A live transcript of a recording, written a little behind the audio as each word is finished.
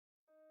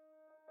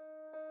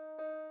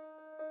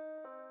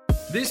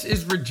This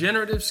is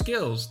Regenerative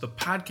Skills, the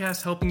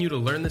podcast helping you to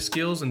learn the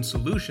skills and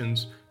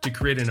solutions to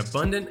create an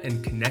abundant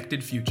and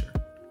connected future.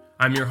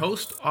 I'm your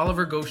host,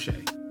 Oliver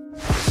Gaucher.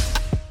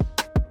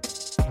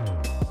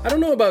 I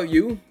don't know about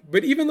you,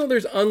 but even though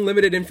there's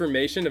unlimited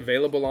information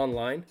available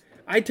online,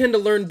 I tend to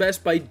learn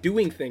best by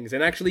doing things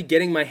and actually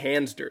getting my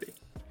hands dirty.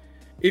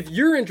 If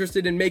you're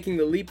interested in making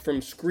the leap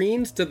from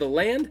screens to the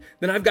land,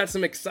 then I've got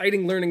some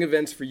exciting learning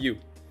events for you.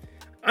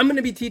 I'm going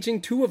to be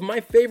teaching two of my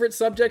favorite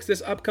subjects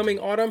this upcoming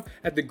autumn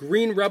at the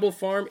Green Rebel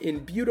Farm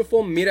in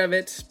beautiful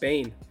Miravet,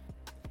 Spain.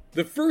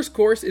 The first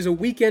course is a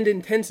weekend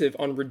intensive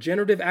on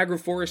regenerative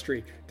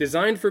agroforestry,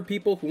 designed for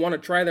people who want to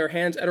try their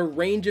hands at a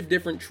range of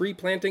different tree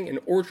planting and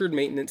orchard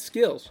maintenance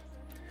skills.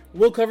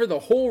 We'll cover the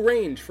whole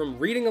range from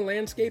reading a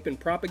landscape and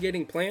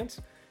propagating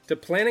plants, to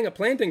planning a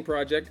planting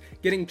project,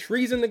 getting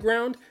trees in the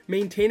ground,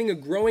 maintaining a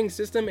growing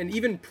system, and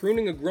even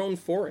pruning a grown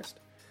forest.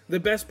 The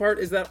best part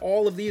is that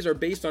all of these are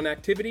based on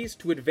activities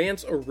to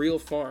advance a real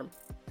farm.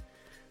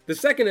 The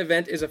second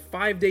event is a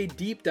 5-day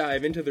deep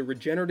dive into the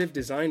regenerative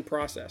design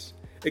process,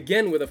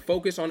 again with a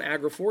focus on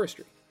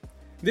agroforestry.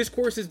 This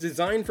course is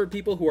designed for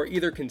people who are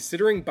either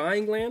considering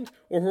buying land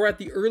or who are at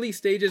the early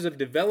stages of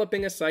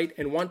developing a site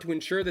and want to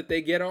ensure that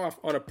they get off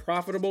on a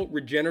profitable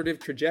regenerative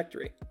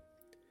trajectory.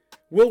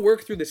 We'll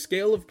work through the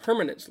scale of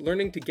permanence,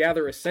 learning to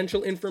gather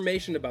essential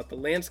information about the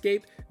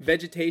landscape,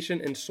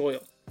 vegetation, and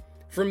soil.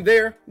 From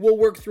there, we'll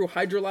work through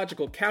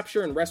hydrological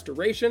capture and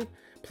restoration,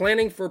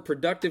 planning for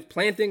productive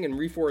planting and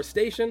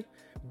reforestation,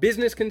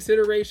 business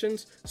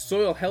considerations,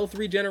 soil health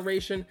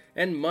regeneration,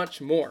 and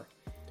much more.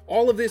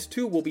 All of this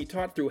too will be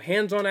taught through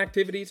hands-on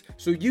activities,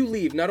 so you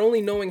leave not only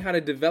knowing how to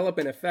develop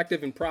an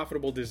effective and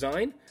profitable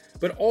design,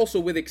 but also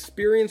with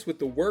experience with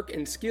the work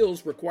and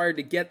skills required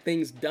to get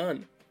things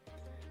done.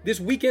 This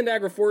weekend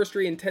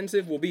agroforestry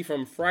intensive will be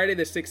from Friday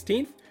the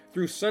 16th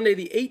through Sunday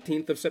the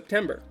 18th of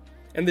September.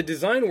 And the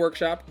design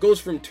workshop goes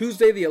from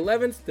Tuesday the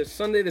 11th to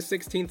Sunday the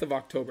 16th of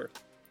October.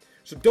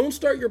 So don't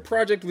start your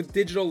project with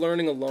digital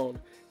learning alone.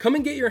 Come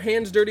and get your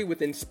hands dirty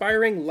with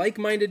inspiring,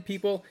 like-minded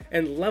people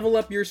and level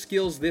up your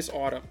skills this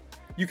autumn.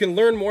 You can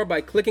learn more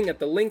by clicking at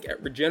the link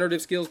at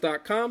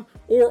regenerativeskills.com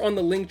or on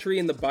the link tree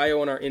in the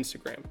bio on our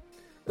Instagram.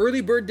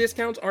 Early bird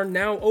discounts are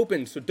now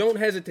open, so don't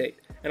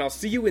hesitate. And I'll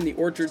see you in the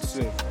orchard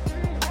soon.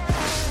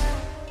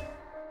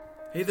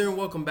 Hey there and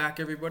welcome back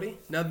everybody.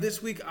 Now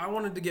this week I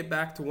wanted to get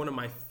back to one of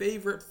my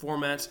favorite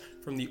formats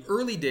from the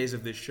early days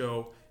of this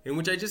show, in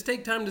which I just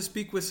take time to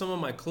speak with some of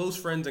my close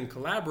friends and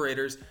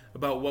collaborators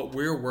about what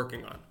we're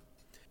working on.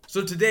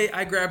 So today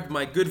I grabbed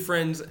my good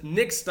friends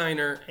Nick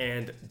Steiner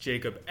and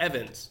Jacob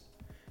Evans.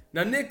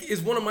 Now Nick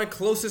is one of my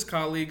closest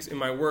colleagues in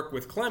my work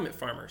with climate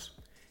farmers.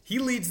 He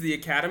leads the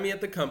academy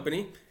at the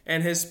company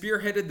and has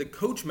spearheaded the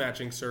coach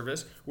matching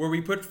service where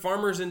we put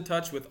farmers in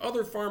touch with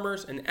other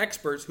farmers and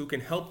experts who can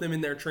help them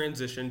in their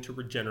transition to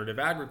regenerative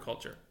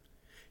agriculture.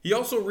 He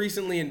also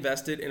recently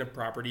invested in a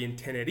property in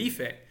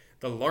Tenerife,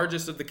 the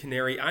largest of the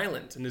Canary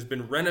Islands, and has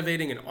been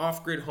renovating an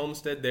off-grid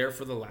homestead there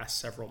for the last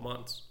several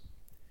months.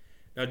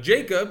 Now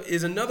Jacob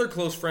is another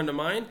close friend of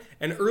mine,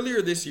 and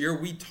earlier this year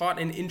we taught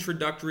an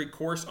introductory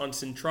course on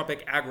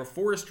syntropic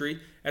agroforestry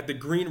at the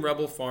Green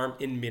Rebel Farm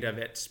in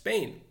Miravet,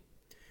 Spain.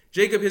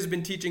 Jacob has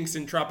been teaching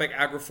syntropic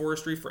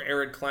agroforestry for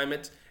arid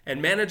climates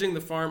and managing the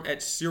farm at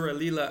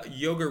Siralila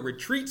Yoga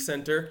Retreat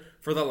Center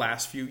for the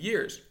last few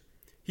years.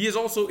 He is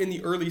also in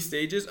the early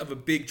stages of a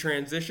big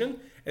transition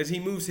as he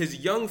moves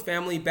his young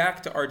family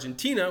back to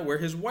Argentina where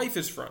his wife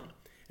is from,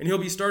 and he'll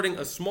be starting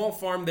a small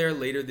farm there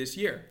later this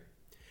year.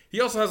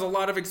 He also has a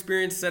lot of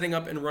experience setting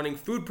up and running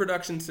food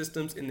production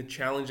systems in the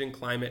challenging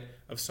climate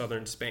of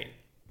southern Spain.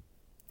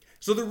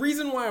 So the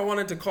reason why I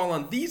wanted to call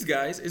on these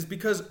guys is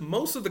because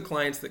most of the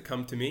clients that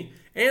come to me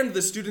and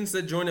the students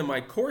that join in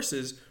my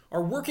courses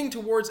are working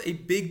towards a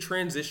big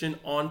transition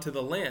onto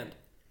the land.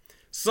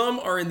 Some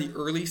are in the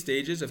early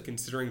stages of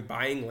considering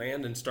buying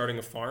land and starting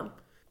a farm.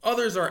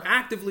 Others are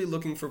actively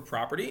looking for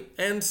property,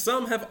 and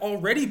some have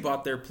already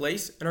bought their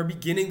place and are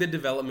beginning the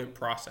development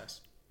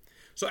process.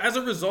 So as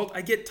a result,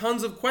 I get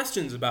tons of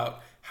questions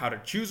about how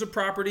to choose a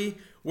property,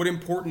 what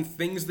important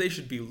things they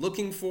should be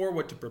looking for,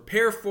 what to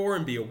prepare for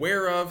and be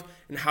aware of,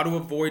 and how to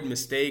avoid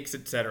mistakes,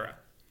 etc.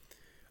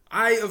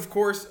 I, of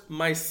course,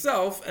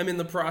 myself am in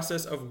the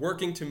process of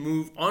working to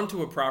move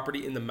onto a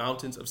property in the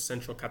mountains of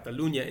central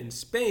Catalonia in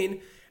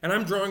Spain, and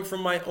I'm drawing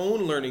from my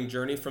own learning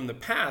journey from the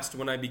past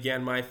when I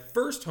began my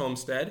first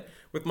homestead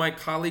with my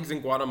colleagues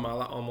in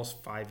Guatemala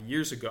almost 5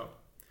 years ago.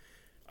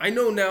 I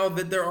know now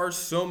that there are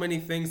so many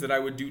things that I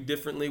would do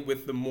differently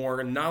with the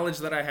more knowledge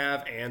that I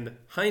have and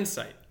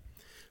hindsight.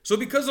 So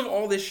because of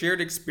all this shared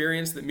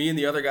experience that me and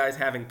the other guys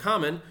have in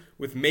common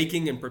with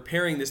making and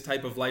preparing this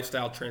type of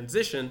lifestyle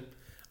transition,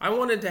 I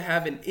wanted to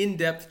have an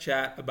in-depth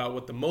chat about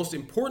what the most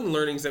important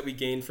learnings that we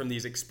gained from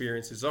these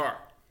experiences are.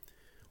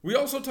 We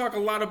also talk a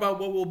lot about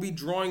what we'll be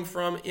drawing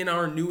from in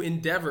our new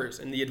endeavors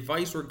and the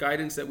advice or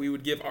guidance that we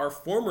would give our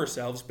former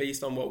selves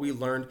based on what we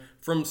learned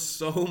from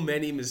so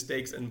many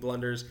mistakes and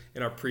blunders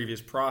in our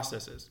previous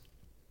processes.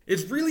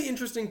 It's really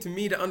interesting to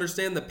me to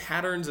understand the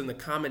patterns and the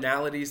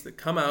commonalities that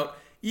come out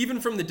even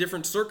from the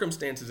different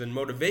circumstances and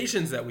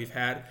motivations that we've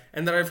had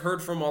and that I've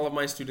heard from all of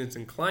my students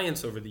and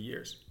clients over the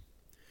years.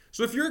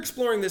 So if you're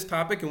exploring this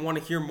topic and want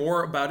to hear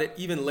more about it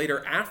even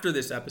later after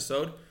this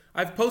episode,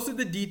 I've posted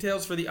the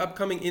details for the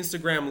upcoming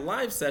Instagram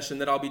live session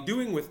that I'll be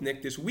doing with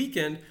Nick this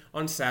weekend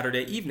on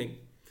Saturday evening.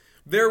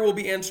 There we'll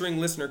be answering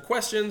listener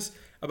questions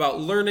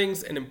about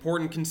learnings and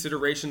important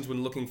considerations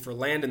when looking for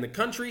land in the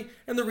country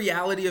and the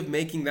reality of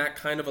making that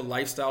kind of a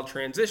lifestyle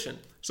transition.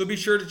 So be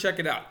sure to check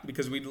it out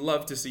because we'd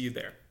love to see you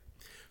there.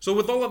 So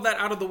with all of that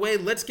out of the way,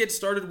 let's get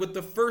started with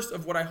the first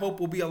of what I hope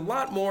will be a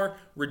lot more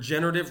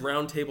regenerative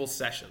roundtable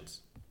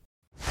sessions.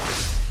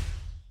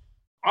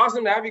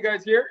 Awesome to have you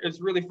guys here. It's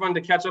really fun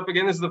to catch up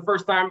again. This is the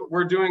first time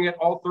we're doing it,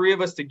 all three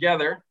of us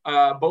together.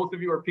 Both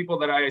of you are people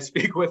that I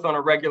speak with on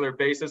a regular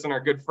basis and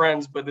are good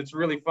friends, but it's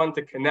really fun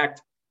to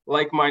connect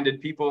like-minded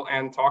people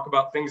and talk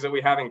about things that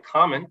we have in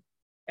common.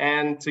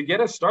 And to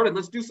get us started,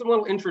 let's do some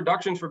little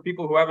introductions for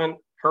people who haven't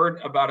heard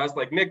about us.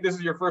 Like Nick, this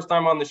is your first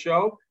time on the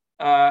show,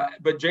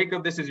 but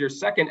Jacob, this is your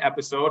second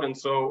episode. And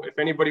so if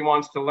anybody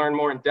wants to learn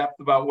more in depth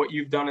about what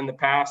you've done in the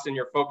past and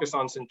your focus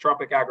on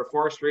syntropic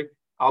agroforestry,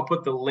 I'll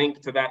put the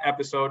link to that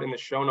episode in the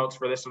show notes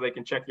for this so they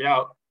can check you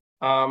out.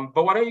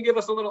 But why don't you give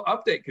us a little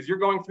update? Because you're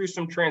going through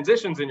some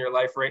transitions in your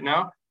life right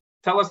now.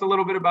 Tell us a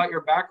little bit about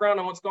your background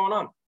and what's going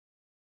on.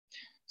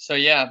 So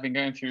yeah, I've been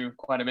going through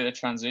quite a bit of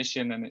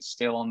transition and it's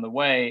still on the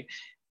way.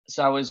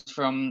 So I was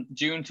from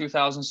June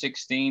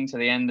 2016 to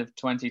the end of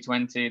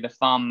 2020, the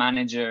farm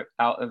manager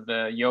out of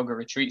the yoga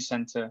retreat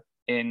center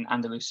in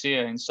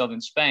Andalusia in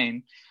southern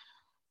Spain.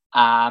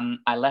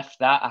 I left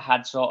that. I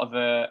had sort of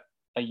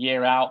a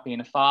year out being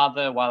a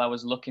father while I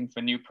was looking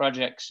for new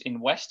projects in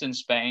Western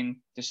Spain,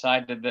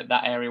 decided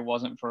that area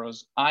wasn't for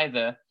us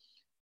either.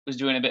 Was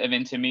doing a bit of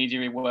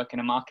intermediary work in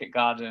a market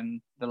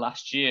garden the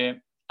last year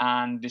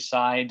and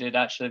decided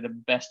actually the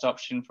best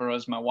option for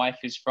us, my wife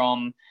is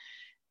from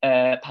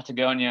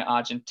Patagonia,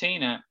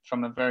 Argentina,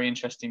 from a very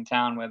interesting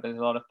town where there's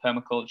a lot of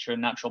permaculture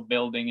and natural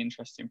building,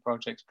 interesting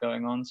projects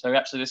going on. So we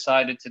actually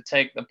decided to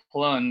take the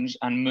plunge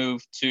and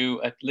move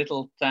to a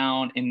little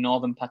town in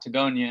northern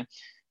Patagonia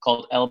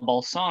called El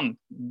Bolson,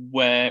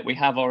 where we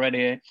have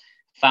already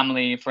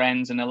family,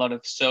 friends, and a lot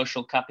of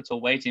social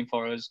capital waiting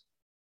for us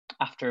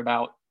after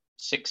about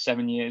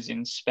 6-7 years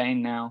in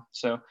Spain now.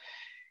 So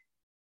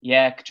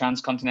yeah,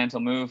 transcontinental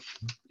move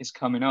is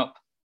coming up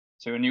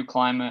to a new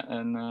climate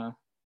and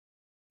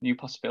new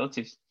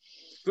possibilities.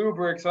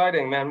 Super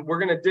exciting, man. We're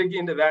going to dig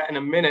into that in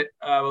a minute.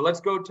 Let's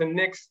go to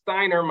Nick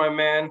Steiner, my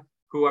man,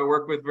 who I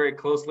work with very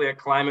closely at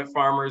Climate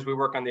Farmers. We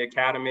work on the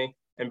academy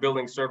and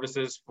building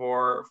services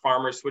for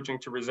farmers switching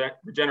to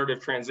regenerative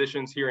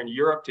transitions here in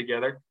Europe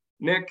together.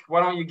 Nick, why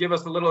don't you give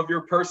us a little of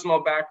your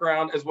personal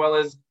background as well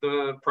as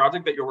the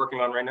project that you're working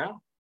on right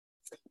now?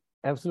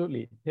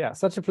 Absolutely. Yeah,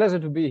 such a pleasure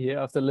to be here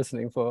after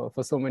listening for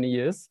so many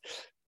years.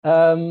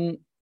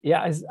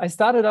 I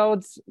started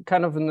out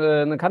kind of in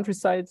the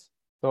countryside,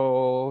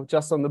 so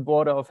just on the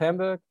border of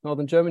Hamburg,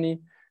 northern Germany.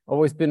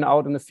 Always been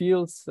out in the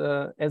fields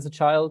as a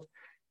child.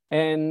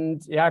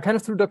 And yeah, kind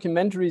of through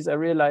documentaries, I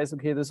realized,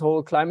 okay, this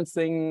whole climate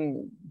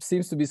thing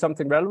seems to be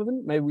something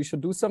relevant. Maybe we should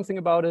do something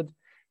about it.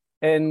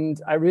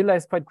 And I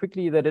realized quite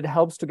quickly that it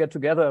helps to get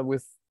together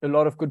with a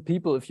lot of good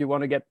people if you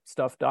want to get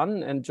stuff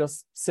done, and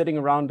just sitting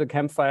around the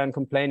campfire and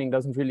complaining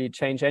doesn't really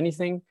change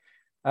anything.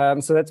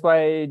 So that's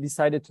why I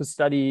decided to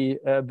study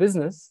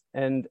business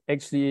and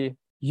actually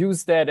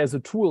use that as a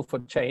tool for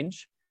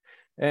change.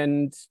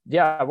 And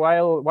yeah,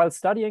 while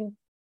studying,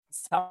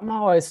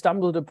 somehow I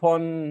stumbled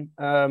upon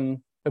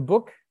a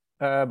book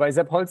by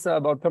Sepp Holzer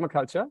about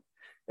permaculture.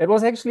 It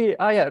was actually,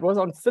 it was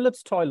on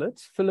Philip's toilet,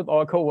 Philip,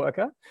 our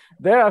coworker.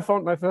 There I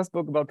found my first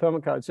book about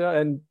permaculture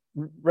and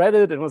read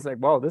it and was like,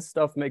 wow, this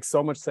stuff makes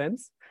so much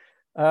sense.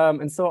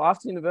 And so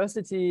after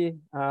university,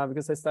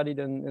 because I studied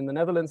in the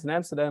Netherlands, in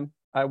Amsterdam,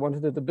 I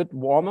wanted it a bit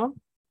warmer.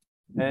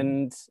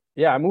 And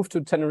yeah, I moved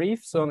to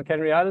Tenerife, so on the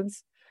Canary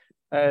Islands.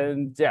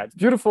 And yeah, it's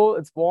beautiful,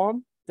 it's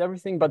warm, it's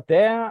everything. But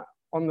there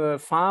on the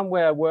farm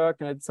where I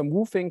worked, and I did some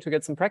woofing to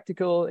get some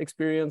practical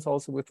experience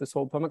also with this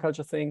whole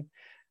permaculture thing.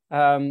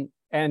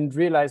 And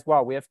realized,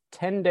 wow, we have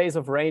 10 days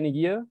of rain a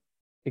year,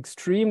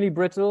 extremely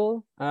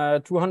brittle,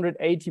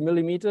 280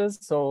 millimeters.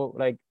 So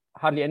like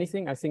hardly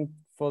anything. I think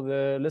for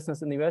the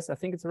listeners in the US, I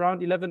think it's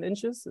around 11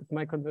 inches, if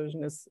my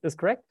conversion is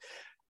correct.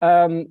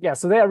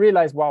 So there I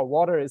realized, wow,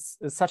 water is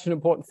such an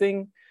important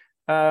thing.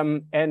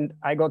 And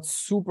I got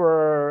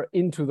super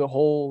into the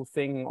whole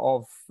thing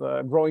of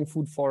growing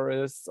food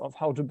forests, of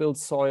how to build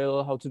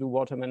soil, how to do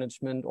water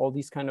management, all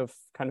these kind of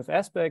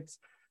aspects.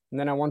 And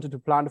then I wanted to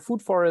plant a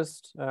food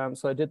forest.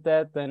 So I did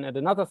that then at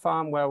another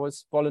farm where I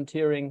was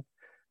volunteering.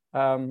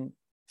 And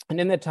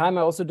in that time,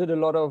 I also did a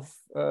lot of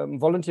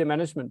volunteer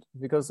management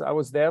because I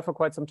was there for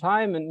quite some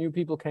time and new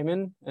people came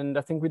in. And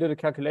I think we did a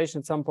calculation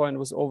at some point, it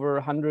was over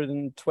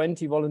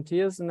 120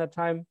 volunteers in that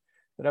time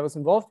that I was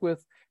involved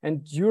with.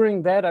 And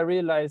during that, I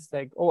realized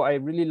like, oh, I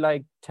really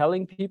like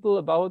telling people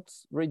about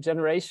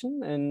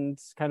regeneration and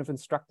kind of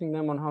instructing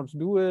them on how to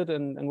do it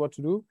and what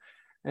to do.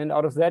 And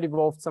out of that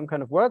evolved some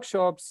kind of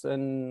workshops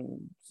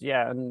and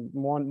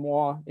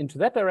more into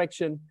that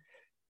direction.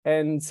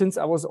 And since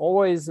I was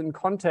always in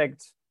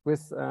contact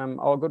with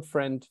our good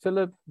friend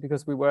Philip,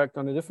 because we worked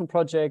on a different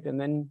project, and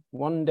then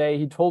one day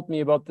he told me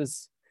about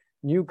this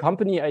new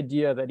company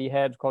idea that he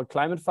had called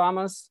Climate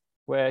Farmers,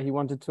 where he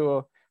wanted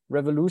to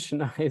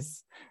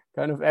revolutionize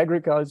kind of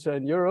agriculture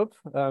in Europe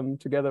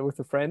together with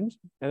a friend.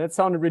 And that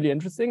sounded really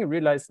interesting. I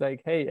realized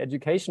like, hey,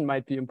 education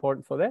might be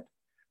important for that.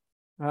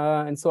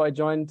 And so I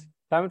joined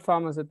Climate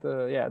Farmers at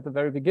the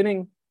very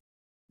beginning.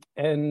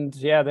 And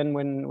then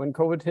when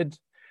COVID hit,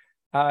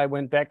 I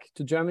went back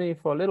to Germany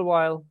for a little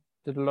while,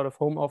 did a lot of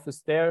home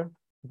office there,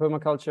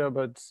 permaculture,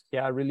 but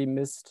I really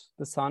missed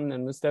the sun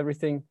and missed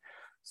everything.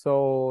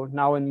 So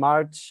now in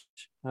March,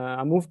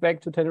 I moved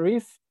back to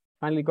Tenerife,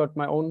 finally got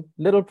my own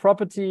little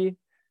property,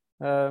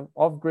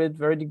 off-grid,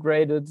 very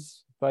degraded.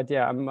 But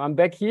I'm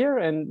back here,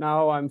 and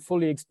now I'm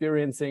fully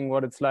experiencing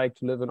what it's like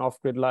to live an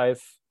off-grid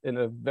life in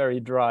a very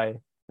dry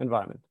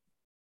environment.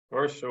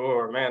 For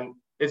sure, man.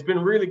 It's been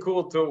really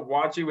cool to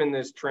watch you in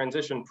this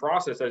transition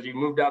process as you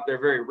moved out there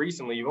very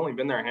recently. You've only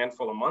been there a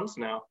handful of months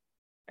now.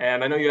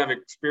 And I know you have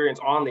experience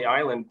on the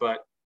island, but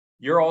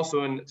you're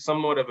also in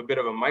somewhat of a bit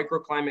of a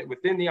microclimate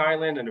within the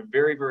island and a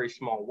very, very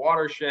small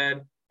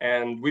watershed.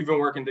 And we've been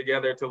working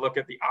together to look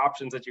at the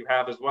options that you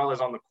have, as well as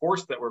on the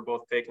course that we're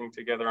both taking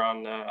together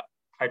on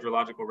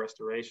hydrological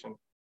restoration.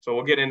 So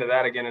we'll get into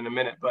that again in a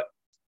minute. But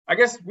I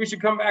guess we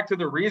should come back to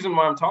the reason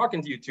why I'm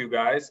talking to you two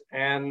guys,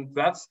 and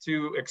that's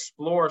to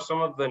explore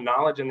some of the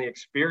knowledge and the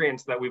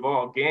experience that we've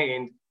all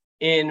gained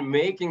in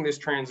making this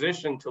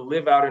transition to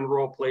live out in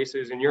rural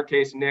places. In your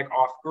case, Nick,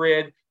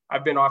 off-grid.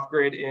 I've been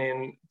off-grid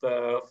in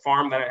the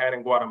farm that I had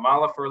in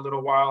Guatemala for a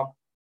little while.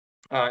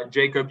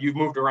 Jacob, you've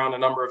moved around a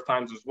number of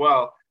times as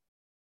well.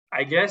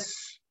 I guess,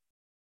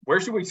 where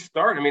should we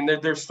start? I mean,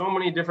 there's so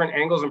many different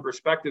angles and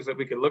perspectives that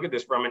we could look at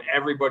this from, and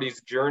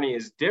everybody's journey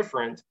is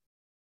different.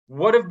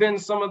 What have been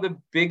some of the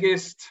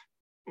biggest,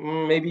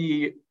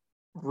 maybe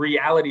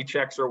reality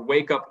checks or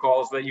wake-up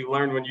calls that you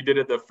learned when you did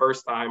it the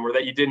first time, or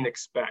that you didn't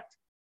expect?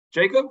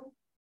 Jacob?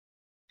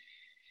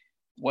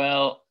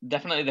 Well,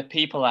 definitely the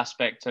people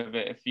aspect of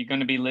it. If you're going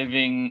to be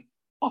living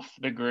off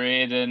the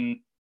grid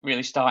and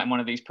really starting one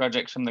of these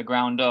projects from the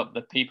ground up,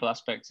 the people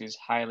aspect is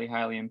highly,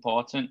 highly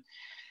important.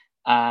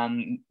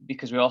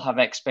 Because we all have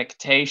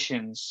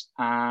expectations,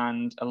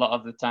 and a lot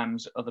of the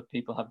times other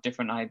people have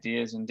different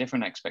ideas and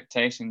different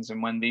expectations,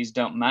 and when these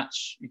don't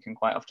match, you can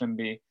quite often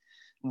be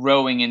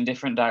rowing in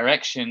different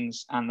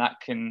directions, and that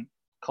can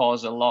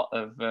cause a lot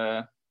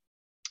of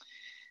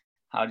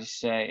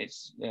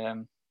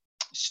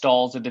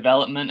stalls of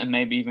development, and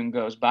maybe even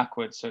goes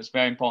backwards. So it's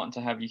very important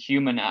to have your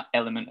human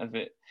element of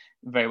it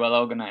very well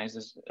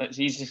organized. It's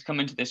easy to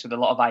come into this with a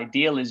lot of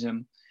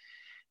idealism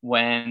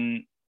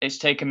when it's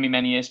taken me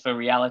many years for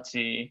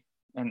reality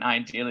and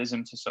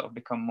idealism to sort of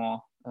become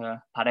more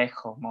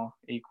parejo, more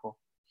equal.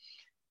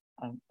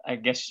 And I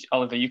guess,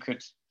 Oliver, you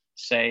could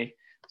say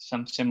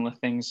some similar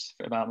things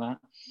about that.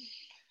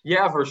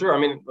 Yeah, for sure. I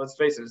mean, let's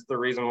face it, it's the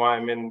reason why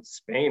I'm in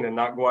Spain and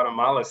not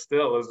Guatemala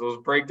still, is those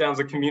breakdowns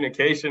of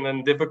communication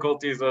and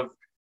difficulties of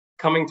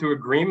coming to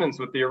agreements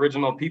with the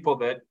original people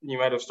that you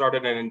might have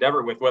started an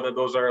endeavor with, whether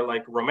those are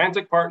like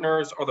romantic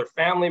partners or their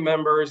family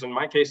members. In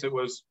my case, it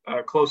was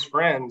close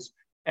friends.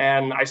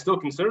 And I still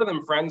consider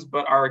them friends,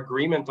 but our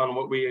agreement on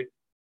what we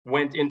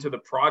went into the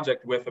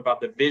project with about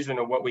the vision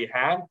of what we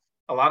had,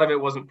 a lot of it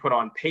wasn't put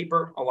on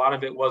paper. A lot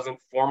of it wasn't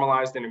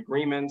formalized in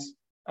agreements.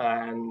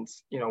 And,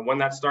 when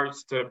that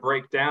starts to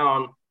break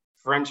down,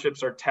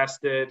 friendships are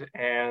tested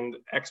and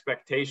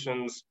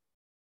expectations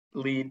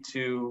lead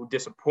to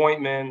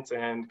disappointment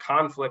and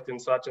conflict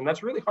and such. And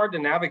that's really hard to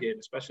navigate,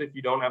 especially if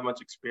you don't have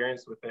much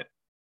experience with it.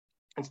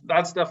 And so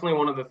that's definitely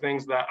one of the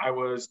things that I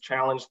was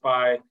challenged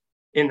by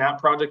in that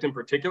project in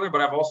particular,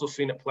 but I've also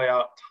seen it play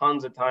out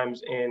tons of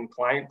times in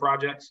client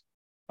projects.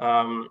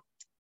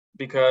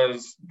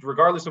 Because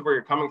regardless of where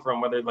you're coming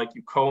from, whether like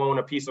you co-own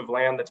a piece of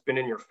land that's been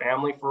in your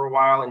family for a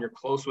while and you're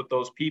close with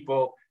those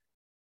people,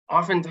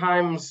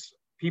 oftentimes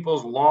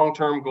people's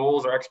long-term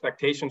goals or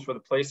expectations for the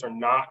place are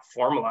not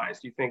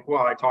formalized. You think,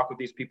 well, I talk with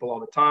these people all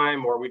the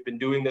time, or we've been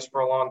doing this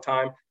for a long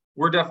time.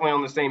 We're definitely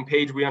on the same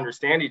page. We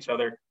understand each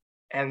other.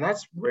 And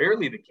that's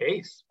rarely the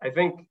case. I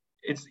think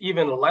it's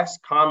even less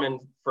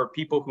common for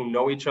people who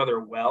know each other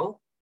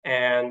well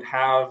and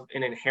have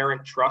an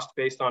inherent trust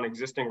based on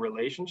existing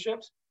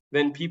relationships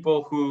than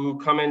people who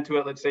come into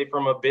it, let's say,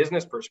 from a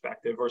business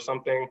perspective or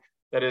something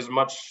that is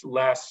much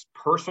less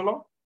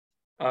personal.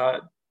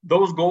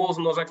 Those goals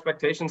and those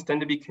expectations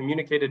tend to be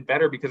communicated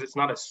better because it's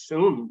not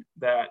assumed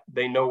that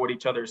they know what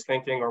each other is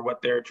thinking or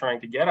what they're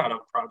trying to get out of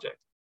a project.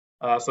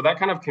 So that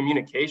kind of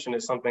communication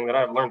is something that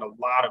I've learned a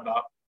lot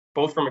about,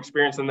 both from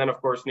experience and then,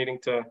 of course, needing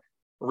to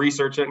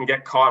research it and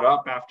get caught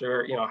up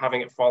after,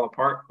 having it fall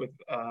apart with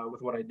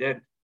what I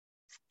did.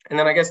 And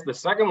then I guess the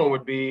second one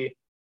would be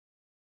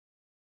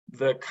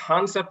the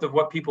concept of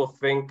what people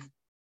think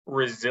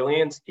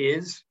resilience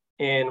is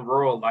in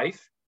rural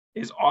life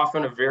is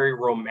often a very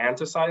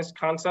romanticized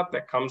concept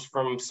that comes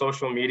from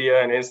social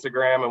media and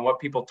Instagram and what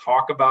people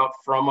talk about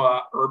from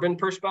a urban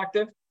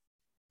perspective.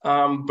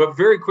 But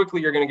very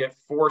quickly, you're going to get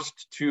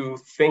forced to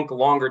think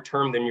longer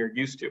term than you're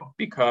used to,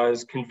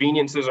 because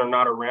conveniences are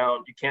not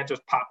around. You can't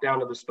just pop down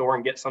to the store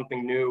and get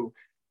something new.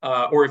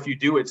 Or if you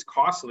do, it's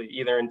costly,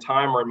 either in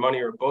time or in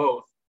money or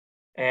both.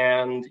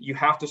 And you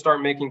have to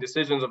start making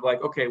decisions of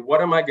like, okay,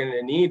 what am I going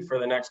to need for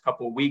the next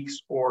couple of weeks,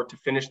 or to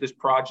finish this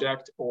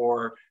project,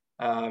 or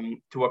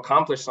to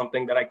accomplish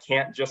something that I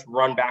can't just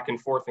run back and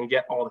forth and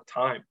get all the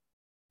time.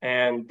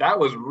 And that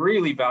was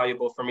really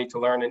valuable for me to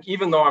learn. And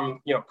even though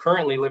I'm,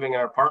 currently living in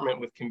an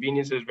apartment with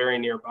conveniences very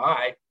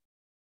nearby,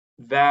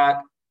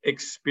 that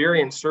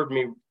experience served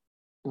me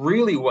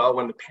really well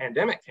when the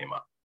pandemic came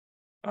up.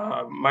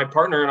 My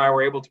partner and I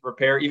were able to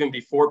prepare even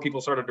before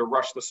people started to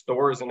rush the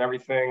stores and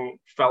everything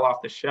fell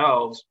off the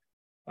shelves.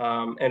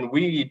 And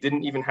we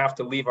didn't even have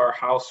to leave our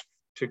house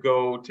to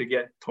go to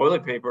get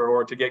toilet paper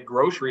or to get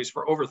groceries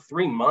for over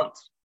 3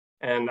 months.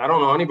 And I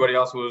don't know anybody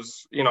else who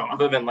was,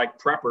 other than like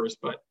preppers,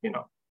 but,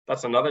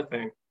 that's another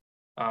thing.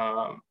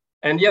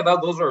 And yeah,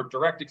 those are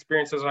direct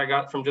experiences I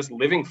got from just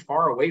living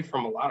far away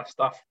from a lot of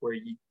stuff, where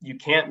you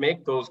can't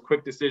make those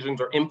quick decisions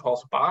or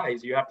impulse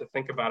buys. You have to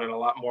think about it a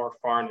lot more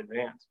far in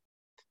advance.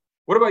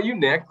 What about you,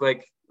 Nick?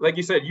 Like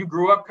you said, you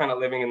grew up kind of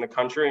living in the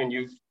country, and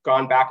you've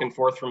gone back and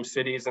forth from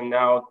cities and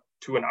now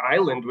to an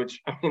island,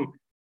 which, I mean,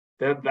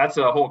 that's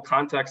a whole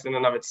context in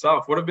and of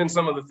itself. What have been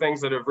some of the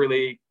things that have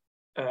really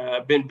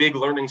been big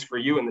learnings for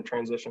you in the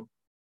transition?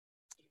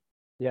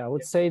 Yeah, I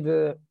would say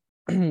the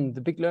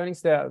big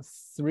learnings, there are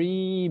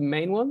 3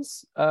 main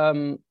ones.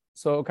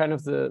 So kind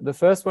of the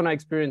first one I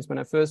experienced when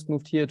I first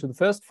moved here to the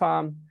first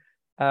farm,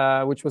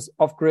 which was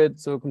off-grid,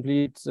 so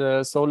complete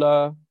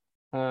solar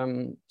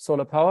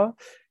power.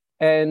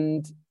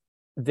 And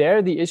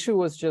there the issue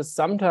was just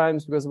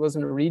sometimes, because it was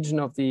in a region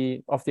of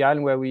the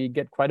island where we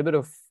get quite a bit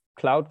of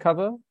cloud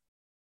cover,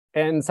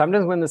 and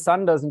sometimes when the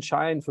sun doesn't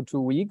shine for 2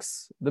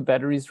 weeks, the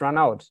batteries run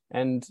out,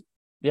 and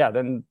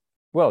then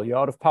you're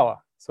out of power.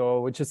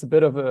 So, which is a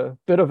bit of a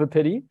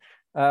pity.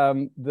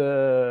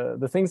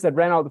 The things that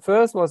ran out the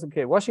first was,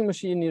 washing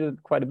machine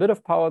needed quite a bit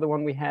of power, the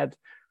one we had.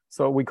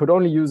 So we could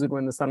only use it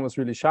when the sun was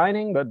really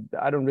shining, but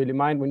I don't really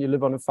mind. When you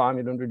live on a farm,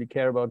 you don't really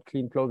care about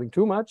clean clothing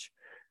too much.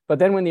 But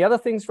then when the other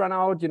things run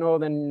out,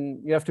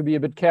 then you have to be a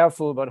bit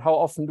careful about how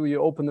often do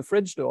you open the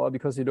fridge door,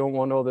 because you don't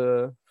want all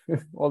the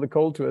all the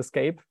cold to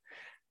escape.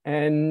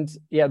 And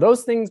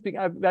those things,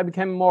 I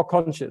became more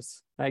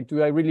conscious. Like,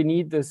 do I really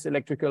need this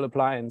electrical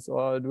appliance,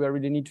 or do I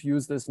really need to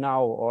use this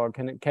now, or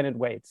can it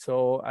wait?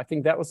 So I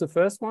think that was the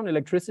first one,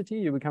 electricity.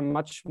 You become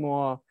much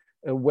more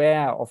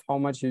aware of how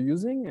much you're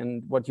using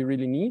and what you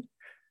really need.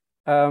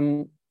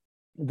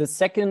 The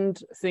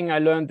second thing I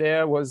learned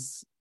there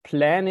was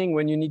planning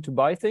when you need to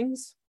buy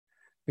things,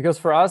 because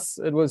for us,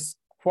 it was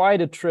quite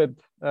a trip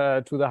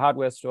to the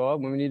hardware store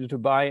when we needed to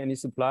buy any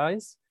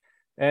supplies.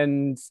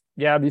 And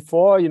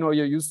before,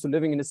 you're used to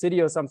living in a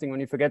city or something. When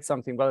you forget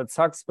something, well, it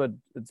sucks, but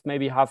it's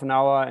maybe half an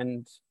hour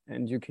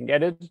and you can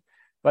get it.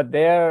 But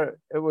there,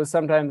 it was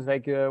sometimes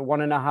like a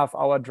 1.5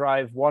 hour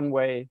drive one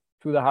way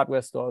to the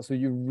hardware store. So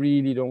you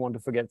really don't want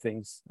to forget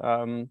things.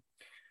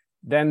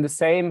 Then the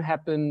same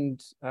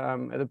happened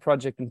at a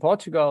project in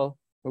Portugal,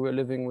 where we're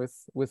living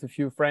with a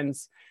few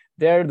friends.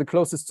 There, the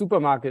closest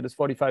supermarket is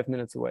 45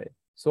 minutes away.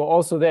 So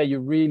also there, you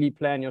really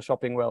plan your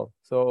shopping well.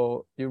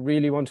 So you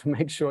really want to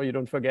make sure you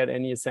don't forget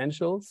any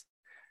essentials.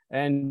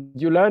 And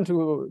you learn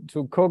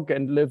to cook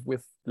and live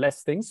with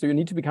less things. So you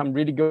need to become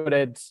really good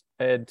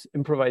at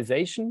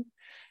improvisation.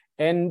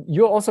 And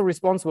you're also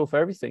responsible for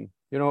everything.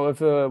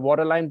 If a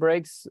water line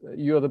breaks,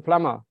 you're the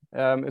plumber.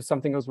 If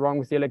something goes wrong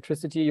with the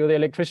electricity, you're the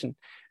electrician.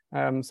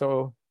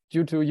 So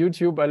due to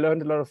YouTube, I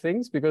learned a lot of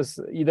things, because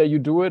either you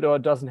do it or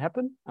it doesn't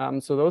happen.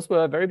 So those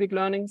were very big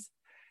learnings.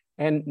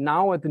 And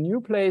now at the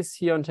new place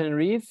here on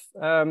Tenerife,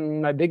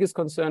 my biggest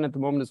concern at the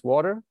moment is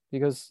water,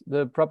 because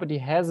the property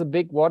has a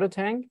big water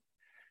tank,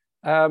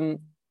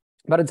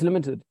 but it's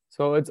limited.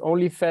 So it's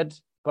only fed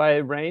by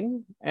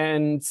rain.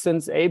 And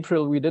since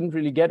April, we didn't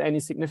really get any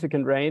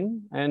significant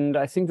rain. And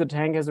I think the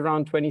tank has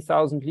around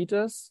 20,000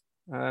 liters.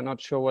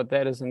 Not sure what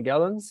that is in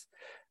gallons,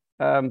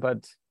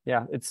 but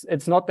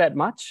it's not that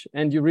much,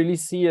 and you really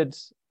see it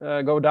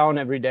go down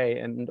every day.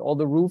 And all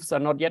the roofs are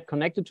not yet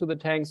connected to the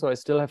tank, so I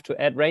still have to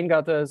add rain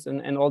gutters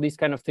and all these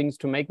kind of things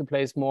to make the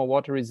place more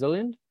water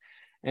resilient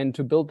and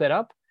to build that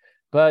up.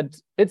 But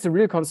it's a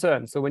real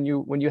concern. So when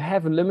you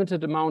have a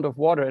limited amount of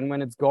water, and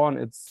when it's gone,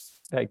 it's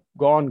like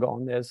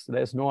gone.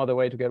 There's no other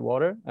way to get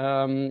water.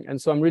 And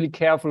so I'm really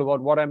careful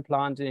about what I'm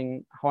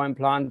planting, how I'm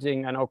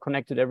planting. I now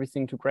connected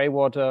everything to gray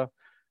water.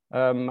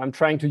 I'm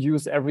trying to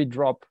use every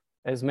drop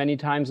as many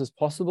times as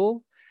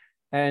possible.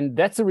 And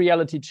that's a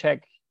reality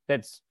check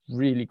that's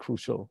really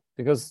crucial,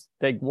 because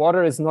like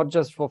water is not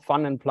just for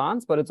fun and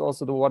plants, but it's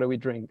also the water we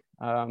drink.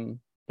 And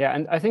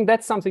I think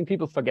that's something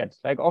people forget.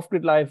 Like,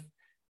 off-grid life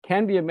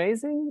can be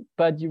amazing,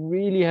 but you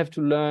really have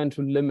to learn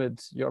to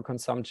limit your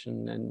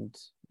consumption and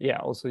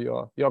also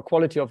your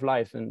quality of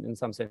life in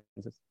some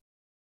senses.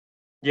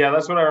 Yeah,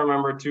 that's what I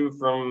remember too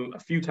from a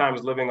few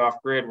times living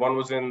off grid. One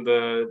was in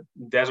the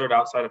desert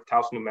outside of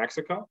Taos, New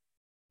Mexico,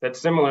 that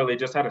similarly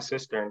just had a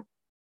cistern.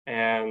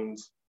 And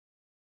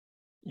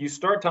you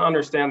start to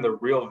understand the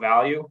real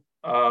value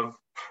of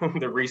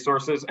the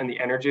resources and the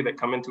energy that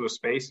come into a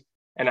space,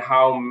 and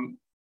how,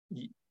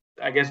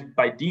 I guess,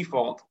 by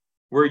default,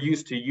 we're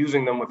used to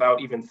using them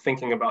without even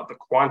thinking about the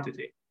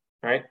quantity,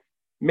 right?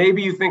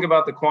 Maybe you think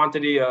about the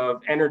quantity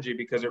of energy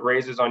because it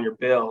raises on your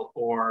bill,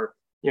 or,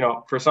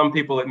 for some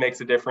people, it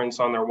makes a difference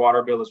on their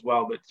water bill as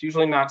well, but it's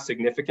usually not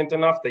significant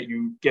enough that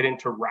you get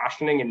into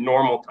rationing in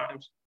normal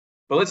times.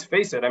 But let's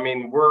face it, I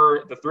mean,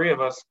 we're the three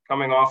of us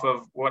coming off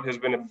of what has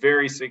been a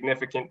very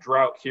significant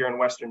drought here in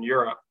Western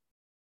Europe.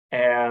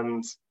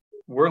 And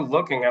we're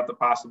looking at the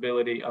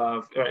possibility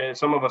of,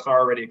 some of us are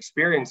already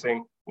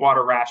experiencing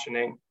water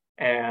rationing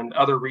and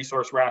other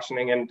resource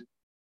rationing. And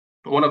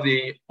one of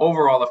the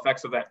overall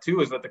effects of that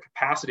too is that the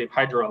capacity of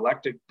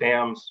hydroelectric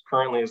dams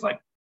currently is like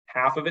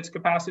half of its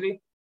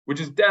capacity, which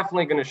is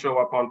definitely going to show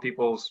up on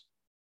people's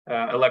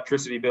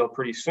electricity bill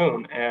pretty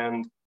soon.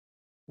 And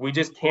we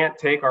just can't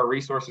take our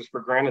resources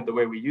for granted the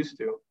way we used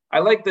to. I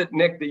like that,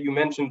 Nick, that you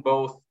mentioned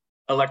both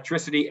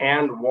electricity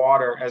and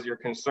water as your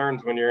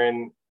concerns when you're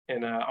in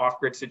an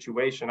off-grid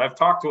situation. I've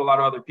talked to a lot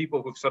of other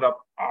people who've set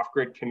up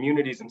off-grid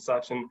communities and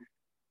such, and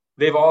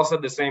they've all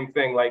said the same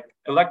thing. Like,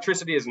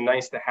 electricity is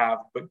nice to have,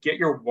 but get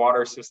your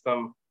water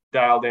system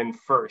dialed in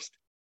first,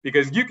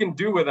 because you can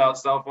do without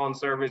cell phone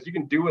service, you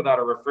can do without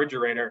a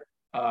refrigerator,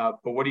 but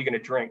what are you going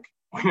to drink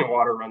when your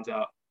water runs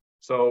out?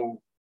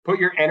 So put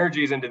your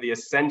energies into the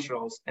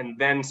essentials and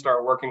then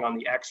start working on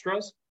the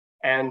extras.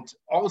 And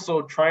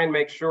also try and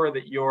make sure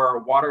that your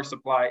water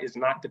supply is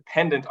not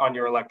dependent on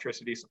your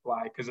electricity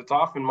supply, because it's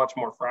often much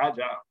more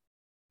fragile.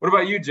 What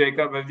about you,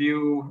 Jacob? Have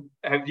you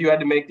had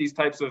to make these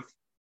types of,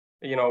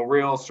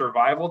 real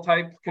survival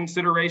type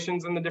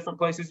considerations in the different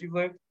places you've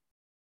lived?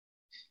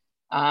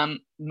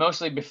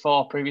 Mostly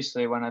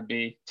previously, when I'd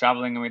be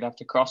traveling and we'd have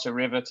to cross a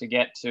river to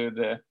get to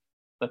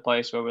the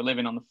place where we're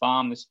living on the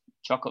farm, this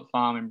chocolate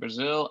farm in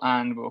Brazil,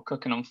 and we were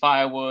cooking on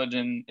firewood,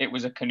 and it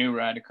was a canoe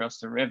ride across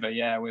the river,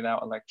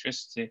 without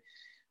electricity.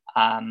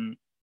 And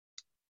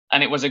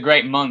it was a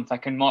great month. I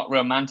can more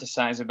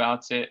romanticize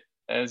about it,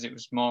 as it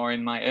was more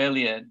in my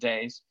earlier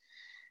days.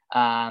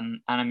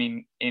 And I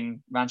mean,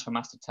 in Rancho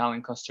Mastatal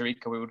in Costa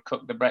Rica, we would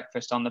cook the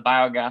breakfast on the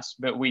biogas,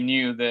 but we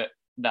knew that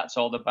that's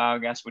all the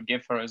biogas would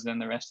give for us. Then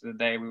the rest of the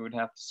day, we would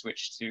have to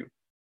switch to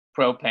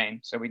propane.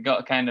 So we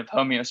got a kind of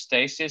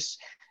homeostasis,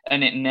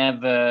 and it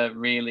never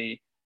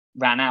really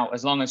ran out.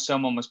 As long as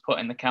someone was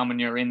putting the cow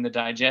manure in the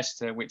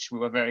digester, which we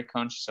were very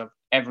conscious of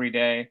every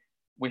day,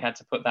 we had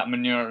to put that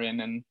manure in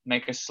and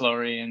make a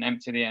slurry and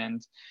empty the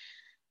end.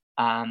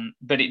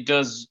 But it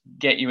does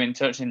get you in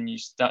touch, and you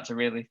start to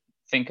really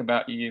think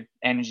about your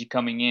energy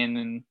coming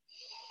in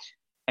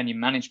and your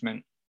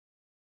management.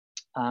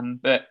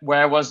 But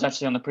where I was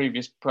actually on the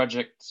previous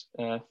project,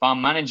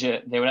 farm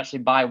manager, they would actually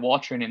buy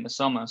water in the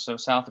summer. So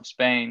south of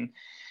Spain,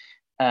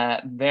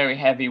 very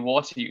heavy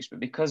water use. But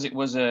because it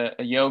was a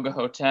yoga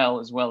hotel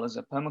as well as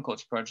a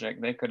permaculture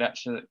project, they could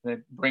actually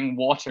bring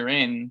water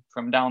in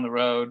from down the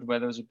road where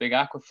there was a big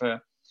aquifer.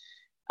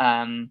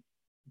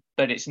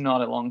 But it's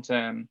not a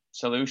long-term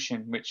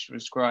solution, which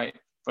was quite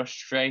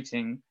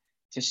frustrating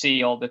to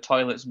see all the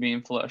toilets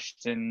being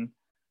flushed, and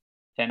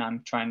then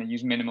I'm trying to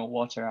use minimal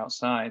water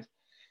outside.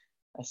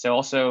 So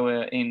also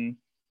in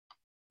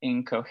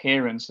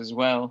coherence as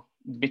well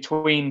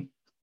between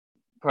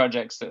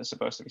projects that are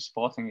supposed to be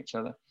supporting each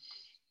other.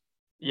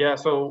 Yeah.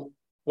 So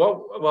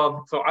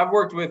so I've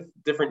worked with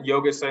different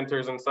yoga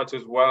centers and such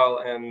as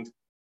well, and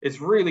it's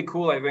really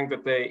cool, I think,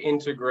 that they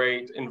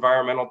integrate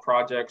environmental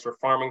projects or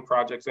farming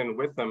projects in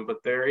with them,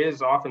 but there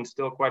is often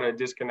still quite a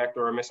disconnect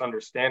or a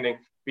misunderstanding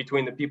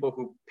between the people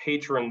who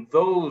patron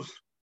those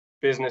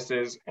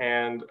businesses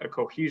and a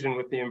cohesion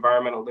with the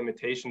environmental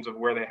limitations of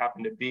where they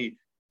happen to be.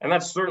 And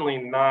that's certainly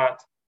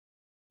not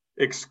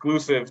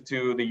exclusive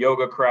to the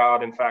yoga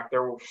crowd. In fact,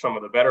 there were some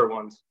of the better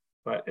ones.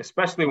 But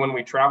especially when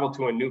we travel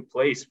to a new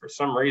place, for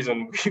some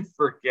reason, we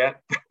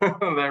forget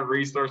that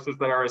resources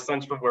that are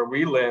essential where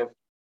we live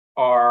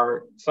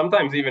are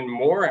sometimes even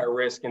more at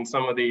risk in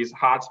some of these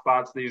hot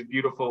spots, these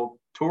beautiful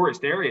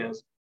tourist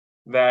areas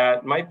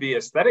that might be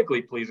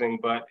aesthetically pleasing,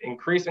 but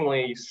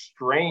increasingly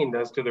strained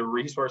as to the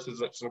resources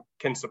that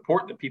can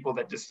support the people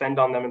that descend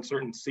on them in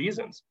certain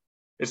seasons,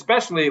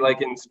 especially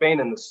like in Spain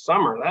in the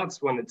summer.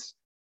 That's when it's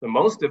the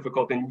most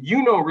difficult. And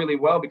you know really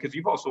well, because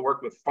you've also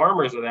worked with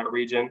farmers of that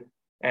region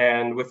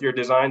and with your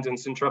designs in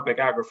syntropic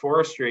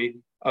agroforestry,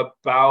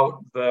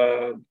 about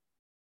the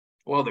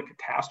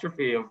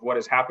catastrophe of what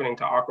is happening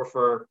to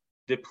aquifer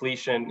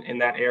depletion in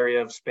that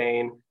area of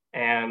Spain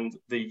and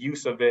the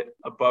use of it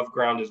above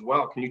ground as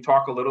well. Can you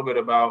talk a little bit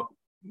about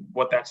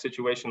what that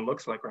situation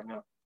looks like right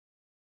now?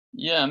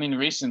 Yeah, I mean,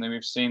 recently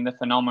we've seen the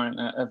phenomenon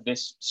of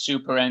this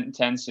super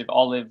intensive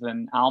olive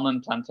and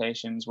almond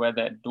plantations where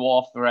they're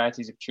dwarf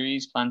varieties of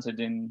trees planted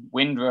in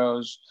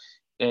windrows.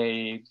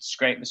 They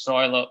scrape the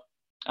soil up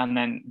and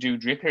then do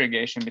drip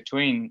irrigation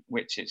between,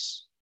 which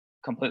is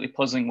completely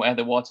puzzling where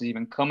the water is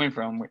even coming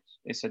from, which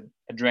is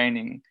a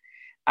draining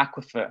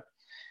aquifer.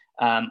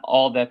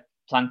 Or they're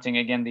planting,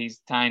 again,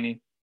 these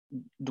tiny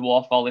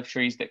dwarf olive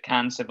trees that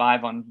can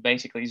survive on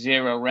basically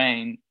zero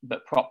rain,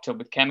 but propped up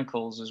with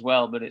chemicals as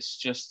well. But it's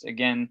just,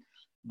 again,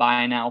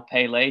 buy now,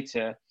 pay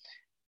later.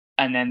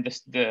 And then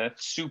the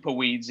super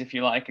weeds, if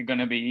you like, are going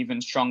to be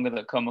even stronger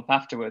that come up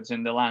afterwards,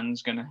 and the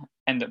land's going to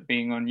end up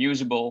being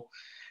unusable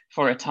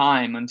for a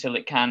time until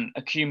it can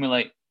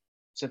accumulate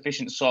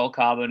sufficient soil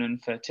carbon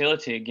and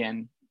fertility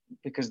again,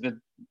 because the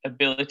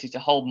ability to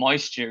hold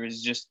moisture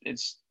is just,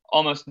 it's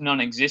almost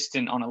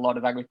non-existent on a lot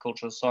of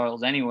agricultural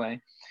soils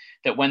anyway,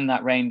 that when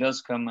that rain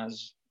does come,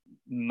 as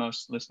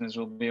most listeners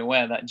will be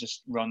aware, that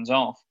just runs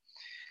off.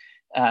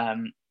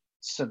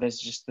 So there's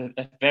just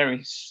a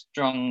very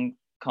strong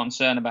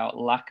concern about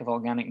lack of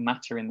organic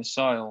matter in the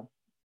soil.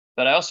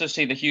 But I also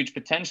see the huge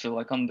potential,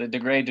 like on the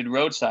degraded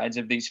roadsides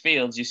of these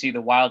fields, you see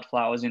the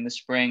wildflowers in the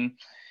spring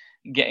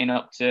getting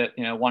up to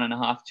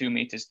 1.5-2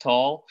 meters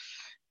tall,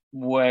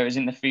 whereas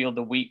in the field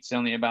the wheat's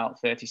only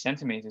about 30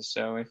 centimeters.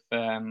 So if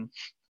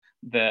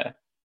the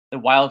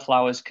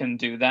wildflowers can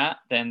do that,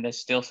 then there's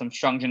still some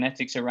strong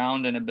genetics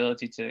around and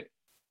ability to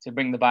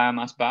bring the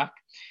biomass back.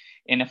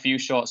 In a few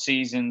short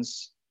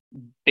seasons,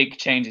 big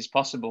change is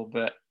possible,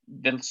 but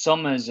the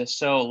summers are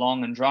so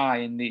long and dry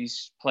in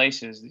these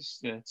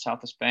places,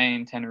 south of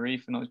Spain,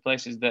 Tenerife, and those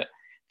places, that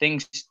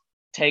things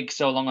take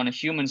so long on a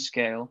human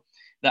scale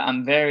that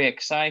I'm very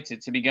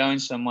excited to be going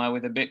somewhere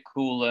with a bit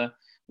cooler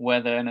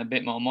weather and a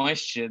bit more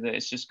moisture, that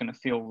it's just going to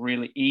feel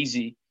really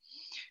easy.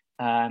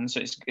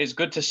 So it's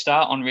good to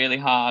start on really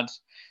hard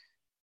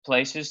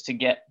places to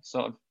get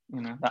sort of,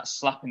 that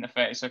slap in the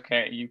face.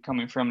 Okay, you're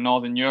coming from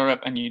Northern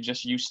Europe and you're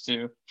just used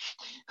to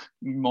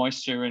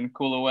moisture and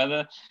cooler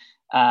weather.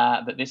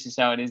 But this is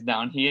how it is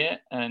down here,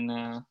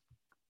 and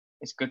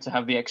it's good to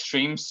have the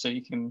extremes so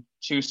you can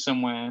choose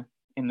somewhere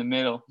in the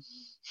middle.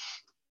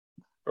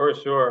 For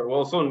sure.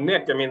 Well, so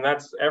Nick, I mean,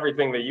 that's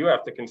everything that you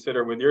have to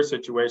consider with your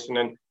situation.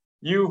 And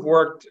you've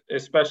worked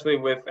especially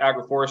with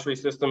agroforestry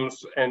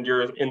systems, and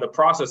you're in the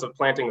process of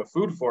planting a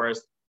food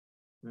forest.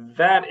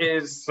 That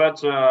is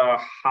such a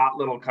hot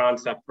little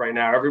concept right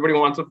now. Everybody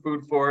wants a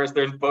food forest.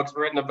 There's books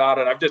written about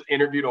it. I've just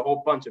interviewed a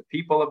whole bunch of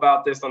people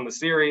about this on the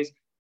series.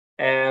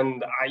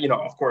 And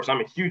of course,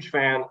 I'm a huge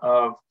fan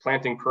of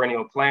planting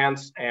perennial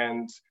plants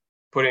and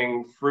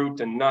putting fruit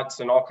and nuts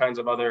and all kinds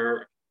of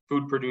other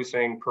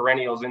food-producing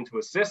perennials into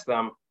a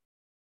system.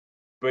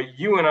 But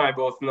you and I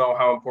both know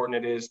how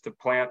important it is to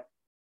plant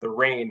the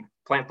rain,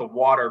 plant the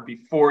water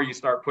before you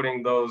start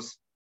putting those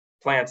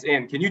plants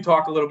in. Can you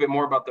talk a little bit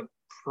more about the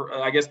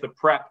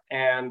prep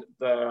and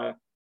the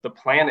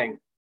planning,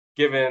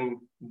 given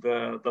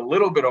the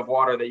little bit of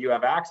water that you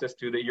have access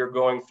to, that you're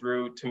going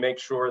through to make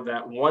sure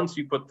that once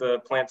you put the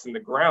plants in the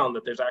ground,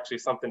 that there's actually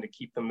something to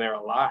keep them there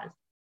alive?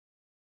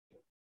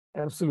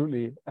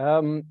 Absolutely.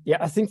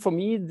 I think for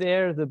me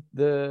there,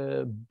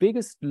 the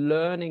biggest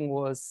learning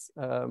was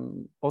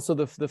also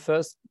the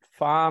first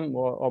farm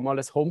or more or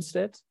less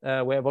homestead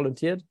where I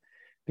volunteered,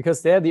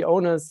 because there the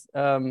owners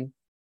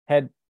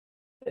had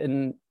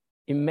an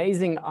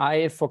amazing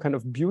eye for kind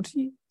of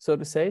beauty, so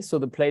to say. So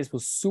the place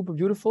was super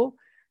beautiful,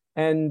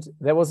 and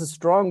there was a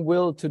strong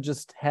will to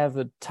just have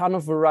a ton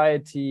of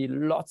variety,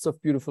 lots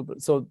of beautiful.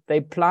 So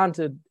they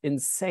planted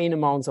insane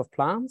amounts of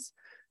plants.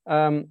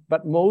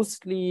 But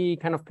mostly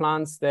kind of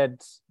plants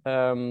that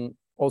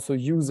also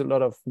use a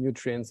lot of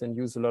nutrients and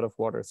use a lot of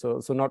water.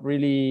 So not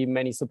really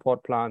many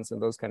support plants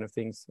and those kind of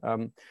things.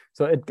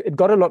 So it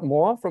got a lot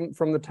more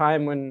from the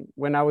time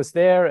when I was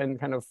there, and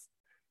kind of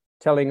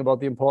telling about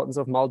the importance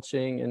of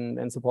mulching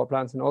and support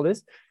plants and all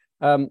this.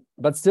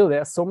 But still,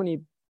 there are so many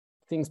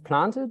things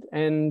planted,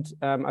 and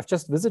I've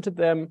just visited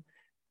them,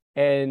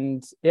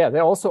 and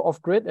they're also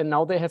off grid, and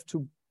now they have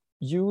to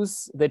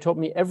they told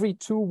me every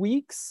 2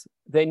 weeks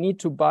they need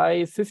to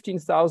buy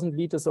 15,000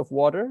 liters of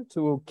water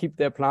to keep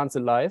their plants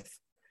alive,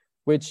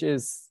 which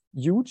is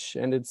huge,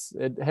 and it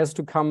has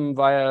to come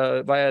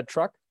via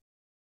truck,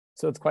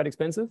 so it's quite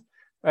expensive.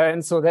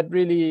 And so that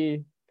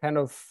really kind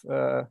of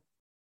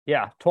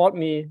taught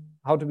me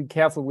how to be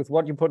careful with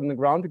what you put in the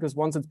ground, because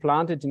once it's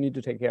planted, you need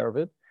to take care of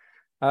it.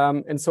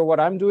 And so what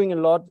I'm doing a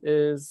lot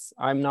is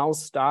I'm now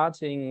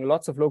starting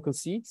lots of local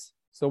seeds.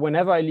 So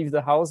whenever I leave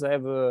the house, I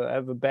have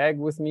a bag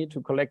with me to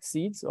collect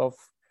seeds of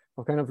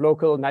kind of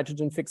local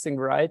nitrogen fixing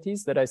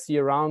varieties that I see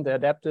around. They're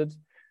adapted.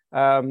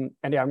 And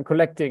I'm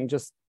collecting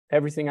just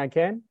everything I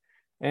can.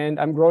 And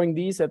I'm growing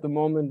these at the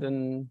moment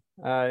in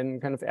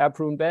kind of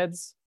air-prune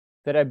beds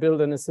that I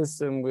build in a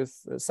system with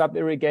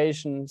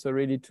sub-irrigation. So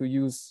really to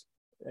use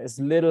as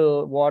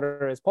little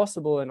water as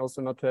possible, and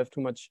also not to have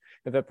too much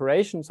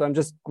evaporation. So I'm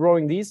just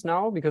growing these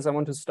now because I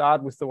want to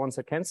start with the ones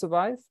that can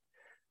survive.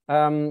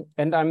 And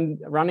I'm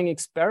running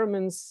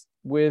experiments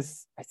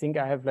with, I think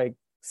I have like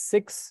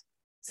six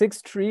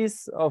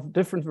trees of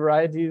different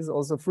varieties,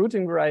 also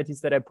fruiting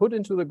varieties, that I put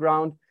into the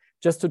ground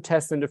just to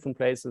test in different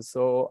places.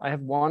 So I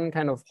have one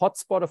kind of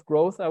hotspot of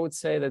growth, I would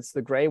say, that's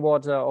the gray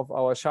water of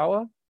our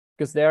shower,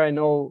 because there I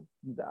know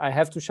I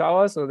have to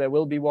shower, so there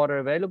will be water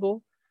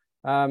available.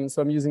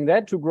 So I'm using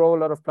that to grow a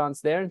lot of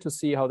plants there and to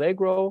see how they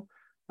grow.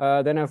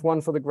 Then I have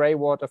one for the gray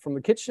water from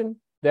the kitchen.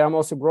 There I'm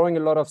also growing a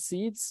lot of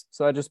seeds.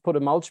 So I just put a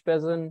mulch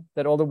basin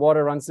that all the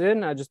water runs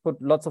in. I just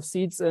put lots of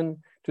seeds in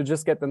to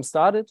just get them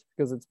started,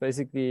 because it's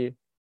basically,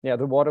 yeah,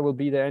 the water will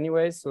be there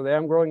anyway. So there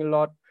I'm growing a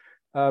lot.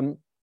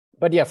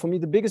 But yeah, for me,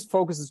 the biggest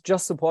focus is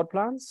just support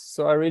plants.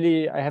 So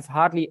I have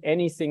hardly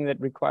anything that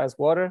requires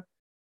water.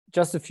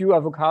 Just a few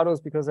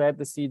avocados because I had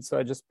the seeds. So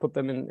I just put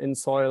them in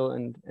soil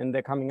and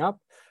they're coming up.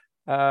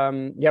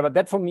 Yeah, but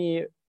that for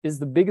me is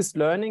the biggest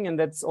learning. And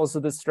that's also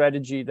the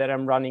strategy that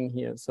I'm running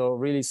here. So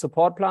really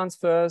support plants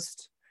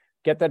first,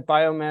 get that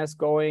biomass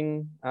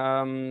going,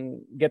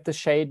 get the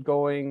shade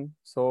going.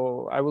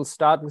 So I will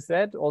start with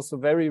that. Also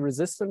very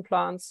resistant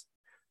plants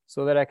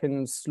so that I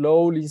can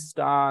slowly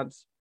start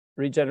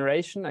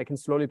regeneration. I can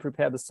slowly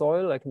prepare the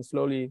soil. I can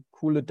slowly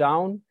cool it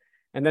down.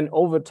 And then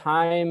over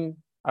time,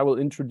 I will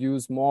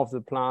introduce more of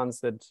the plants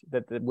that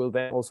will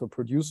then also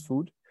produce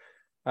food.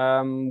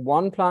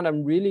 One plant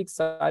I'm really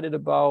excited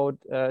about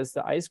is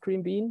the ice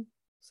cream bean.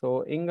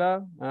 So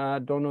Inga,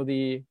 don't know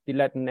the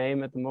Latin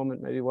name at the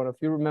moment. Maybe one of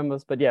you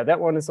remembers. But yeah, that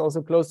one is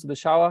also close to the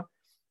shower,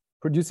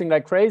 producing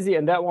like crazy.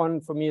 And that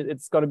one, for me,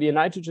 it's going to be a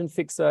nitrogen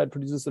fixer. It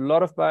produces a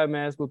lot of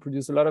biomass, will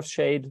produce a lot of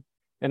shade.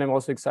 And I'm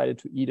also excited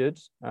to eat it.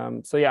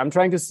 So yeah, I'm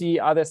trying to see,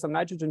 are there some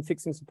nitrogen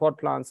fixing support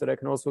plants that I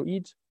can also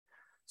eat?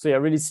 So yeah,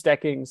 really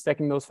stacking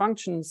those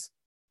functions.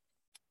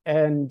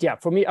 And yeah,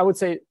 for me, I would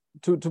say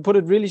to put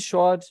it really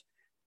short,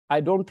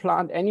 I don't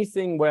plant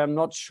anything where I'm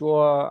not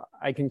sure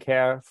I can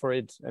care for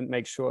it and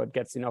make sure it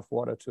gets enough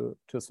water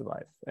to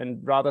survive. And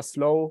rather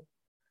slow,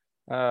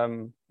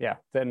 yeah,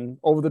 than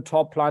over the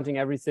top planting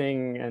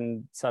everything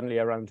and suddenly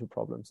I run into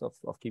problems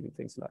of keeping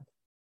things alive.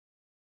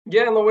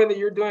 Yeah, and the way that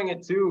you're doing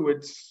it too,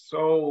 it's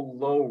so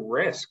low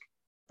risk.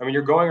 I mean,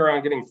 you're going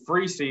around getting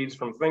free seeds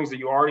from things that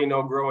you already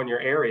know grow in your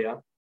area,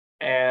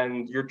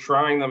 and you're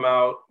trying them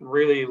out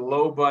really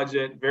low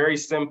budget, very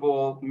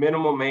simple,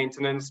 minimal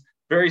maintenance,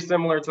 very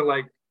similar to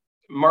like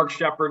Mark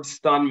Shepard's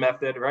stun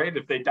method, right?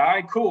 If they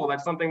die, cool,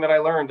 that's something that I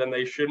learned and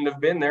they shouldn't have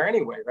been there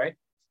anyway, right?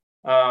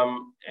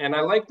 And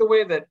I like the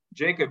way that,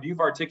 Jacob, you've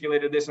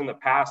articulated this in the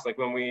past, like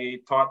when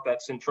we taught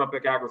that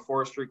syntropic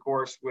agroforestry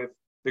course with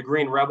the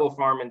Green Rebel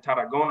Farm in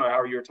Tarragona,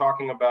 how you're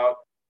talking about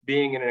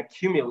being in an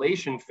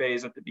accumulation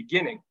phase at the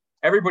beginning.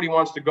 Everybody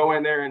wants to go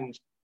in there and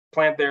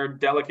plant their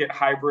delicate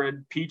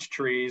hybrid peach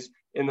trees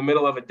in the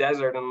middle of a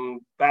desert,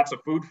 and that's a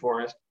food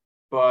forest.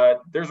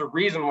 But there's a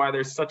reason why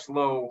there's such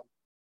low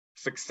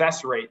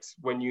success rates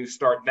when you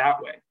start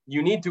that way.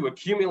 You need to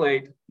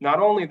accumulate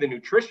not only the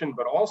nutrition,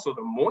 but also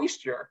the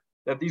moisture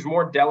that these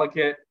more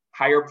delicate,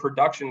 higher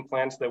production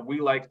plants that we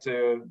like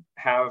to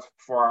have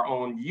for our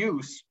own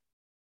use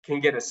can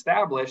get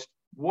established.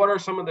 What are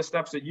some of the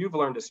steps that you've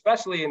learned,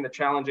 especially in the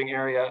challenging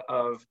area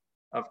of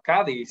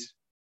Cadiz,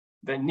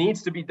 that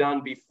needs to be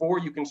done before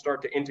you can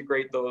start to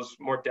integrate those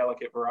more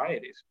delicate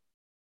varieties?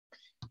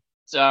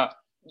 So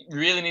you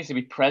really need to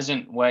be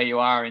present where you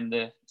are in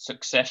the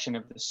succession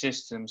of the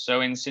system.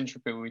 So in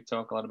Syntropy, we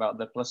talk a lot about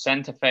the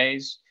placenta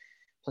phase,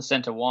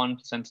 placenta 1,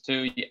 placenta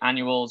 2, your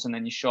annuals, and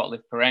then your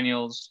short-lived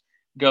perennials,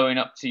 going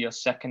up to your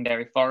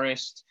secondary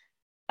forest,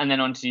 and then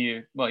onto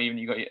you, well, even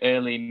you got your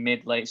early,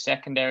 mid, late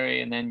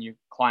secondary, and then your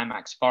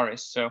climax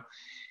forest. So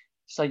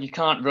it's like you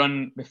can't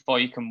run before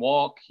you can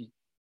walk. You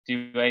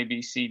do A,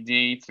 B, C,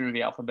 D through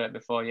the alphabet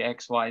before you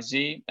X, Y,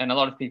 Z. And a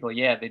lot of people,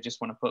 yeah, they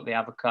just want to put the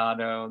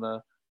avocado,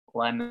 the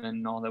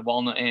lemon, or the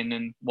walnut in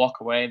and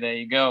walk away. There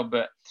you go.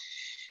 But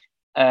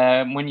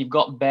when you've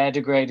got bare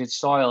degraded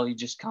soil, you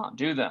just can't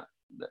do that.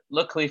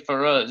 Luckily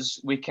for us,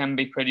 we can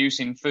be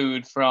producing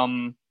food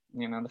from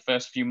the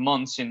first few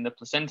months in the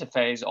placenta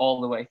phase all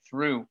the way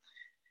through.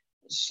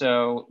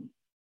 So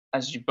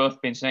as you've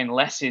both been saying,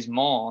 less is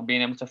more,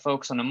 being able to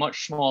focus on a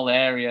much smaller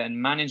area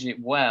and manage it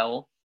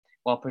well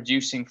while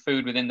producing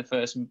food within the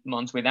first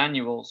months with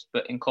annuals,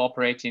 but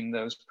incorporating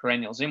those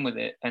perennials in with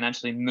it and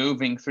actually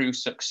moving through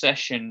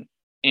succession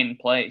in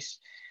place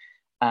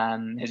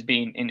has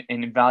been an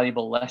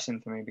invaluable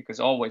lesson for me, because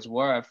always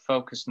where I've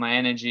focused my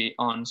energy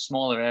on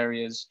smaller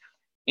areas,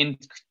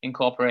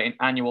 incorporating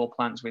annual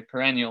plants with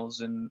perennials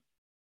and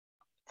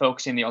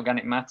focusing the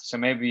organic matter. So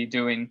maybe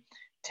doing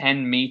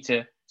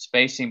 10-meter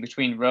spacing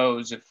between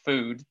rows of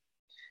food,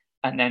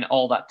 and then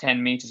all that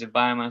 10 meters of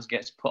biomass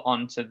gets put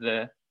onto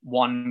the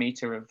 1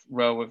 meter of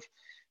row of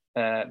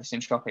the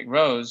syntropic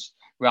rows,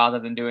 rather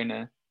than doing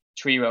a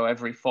tree row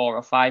every 4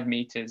 or 5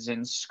 meters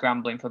and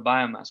scrambling for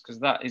biomass,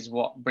 because that is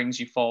what brings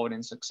you forward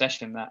in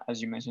succession, that,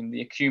 as you mentioned,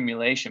 the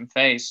accumulation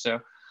phase. So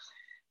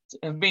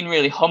I've been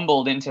really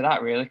humbled into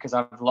that, really, because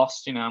I've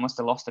lost, I must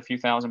have lost a few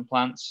thousand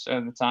plants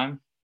over the time.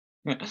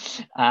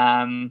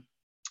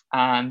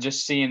 And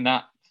just seeing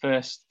that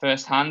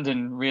firsthand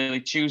and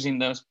really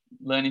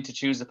learning to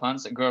choose the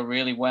plants that grow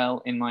really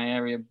well in my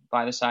area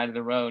by the side of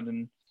the road.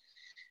 And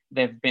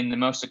they've been the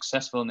most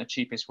successful and the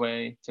cheapest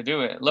way to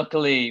do it.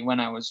 Luckily, when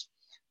I was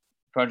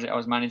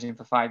managing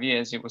for 5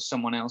 years, it was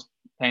someone else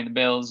paying the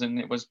bills, and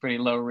it was pretty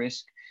low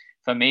risk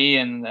for me.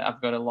 And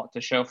I've got a lot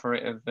to show for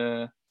it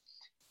of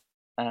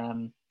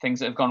things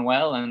that have gone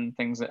well and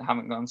things that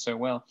haven't gone so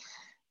well.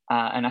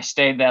 And I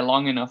stayed there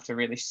long enough to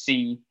really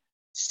see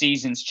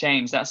seasons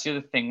change. That's the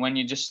other thing. When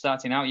you're just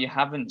starting out, you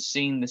haven't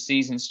seen the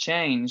seasons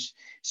change,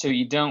 so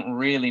you don't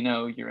really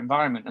know your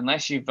environment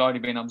unless you've already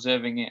been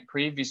observing it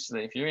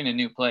previously. If you're in a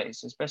new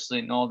place,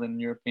 especially Northern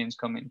Europeans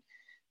coming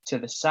to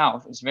the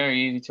south, it's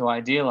very easy to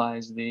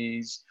idealize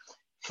these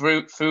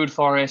food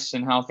forests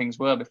and how things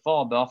were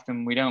before, but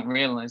often we don't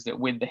realize that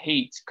with the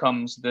heat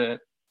comes the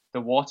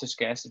water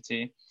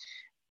scarcity,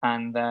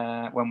 and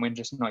when we're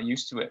just not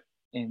used to it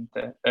in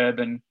the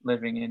urban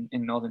living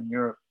in Northern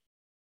Europe.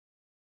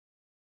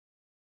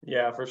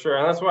 Yeah, for sure.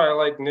 And that's why I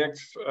like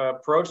Nick's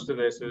approach to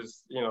this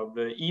is,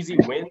 the easy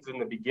wins in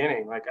the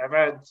beginning. Like I've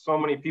had so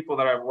many people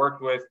that I've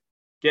worked with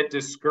get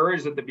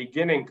discouraged at the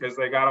beginning because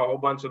they got a whole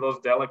bunch of those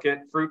delicate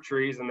fruit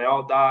trees and they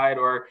all died,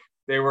 or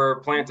they were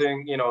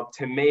planting,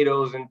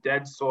 tomatoes in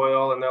dead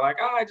soil and they're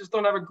like, I just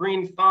don't have a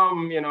green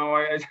thumb.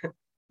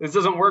 This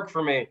doesn't work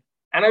for me.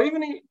 And I've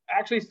even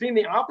actually seen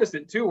the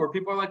opposite too, where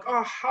people are like,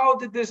 oh, how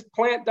did this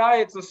plant die?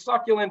 It's a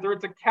succulent or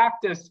it's a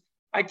cactus.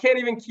 I can't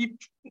even keep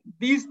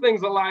these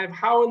things alive.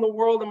 How in the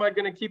world am I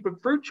going to keep a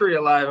fruit tree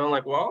alive? I'm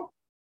like, well,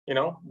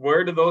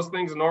 where do those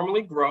things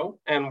normally grow?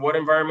 And what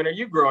environment are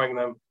you growing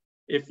them?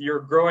 If you're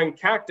growing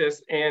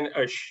cactus in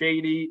a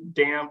shady,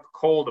 damp,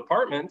 cold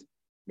apartment,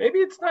 maybe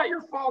it's not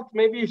your fault.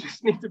 Maybe you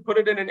just need to put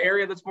it in an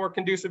area that's more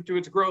conducive to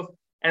its growth.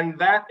 And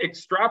that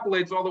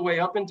extrapolates all the way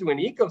up into an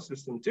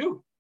ecosystem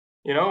too.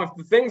 If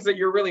the things that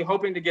you're really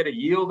hoping to get a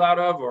yield out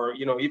of, or,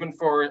 even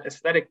for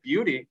aesthetic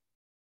beauty,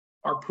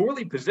 are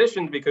poorly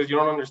positioned because you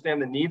don't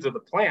understand the needs of the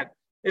plant,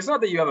 it's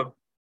not that you have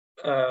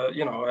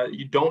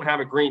you don't have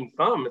a green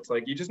thumb. It's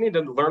like you just need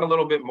to learn a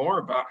little bit more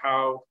about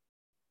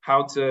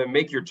how to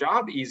make your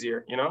job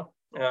easier,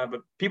 but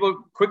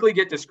people quickly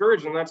get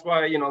discouraged. And that's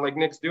why, like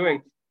Nick's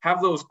doing,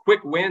 have those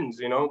quick wins,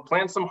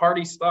 plant some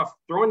hardy stuff,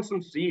 throw in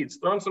some seeds,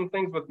 throw in some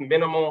things with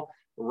minimal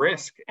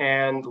risk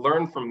and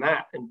learn from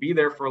that and be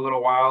there for a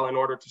little while in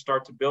order to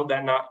start to build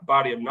that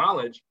body of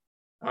knowledge.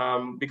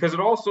 Because it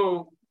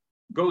also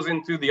goes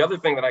into the other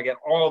thing that I get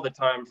all the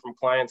time from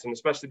clients, and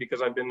especially because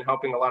I've been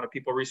helping a lot of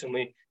people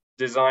recently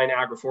design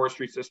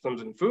agroforestry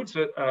systems and food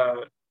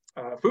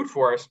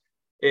forests,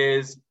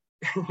 is,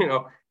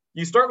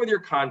 you start with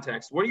your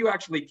context. What are you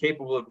actually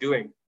capable of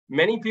doing?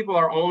 Many people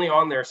are only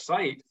on their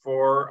site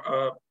for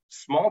a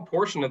small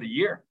portion of the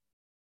year,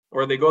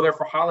 or they go there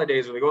for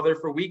holidays, or they go there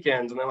for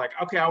weekends, and they're like,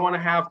 okay, I want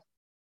to have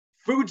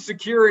food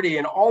security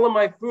and all of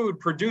my food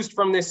produced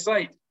from this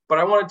site, but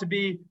I want it to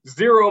be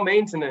zero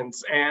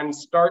maintenance and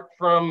start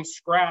from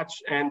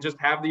scratch and just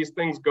have these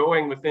things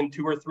going within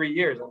 2 or 3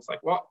 years. And it's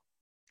like, well,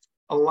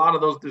 a lot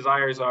of those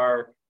desires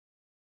are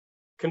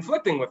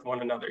conflicting with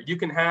one another. You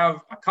can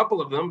have a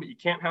couple of them, but you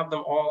can't have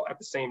them all at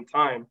the same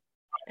time.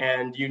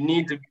 And you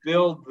need to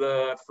build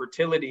the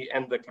fertility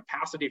and the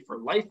capacity for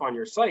life on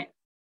your site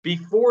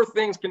before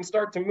things can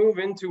start to move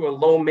into a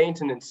low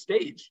maintenance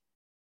stage.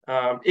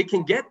 It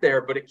can get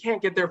there, but it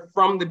can't get there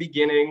from the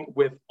beginning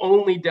with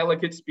only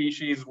delicate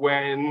species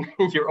when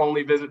you're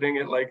only visiting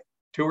it like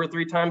 2 or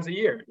 3 times a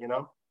year,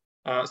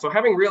 So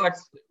having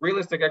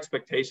realistic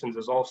expectations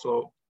is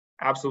also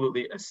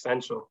absolutely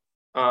essential.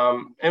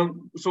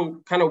 And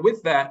so kind of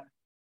with that,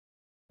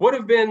 what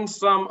have been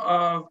some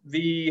of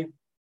the,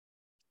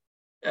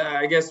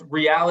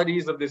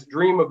 realities of this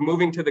dream of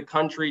moving to the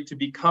country to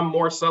become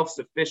more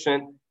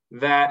self-sufficient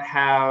that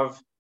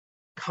have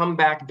come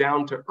back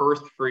down to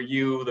earth for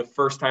you the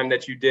first time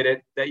that you did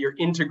it, that you're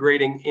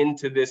integrating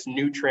into this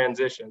new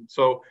transition?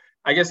 So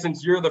I guess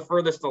since you're the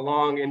furthest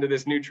along into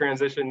this new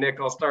transition, Nick,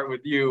 I'll start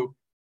with you.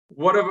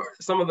 What are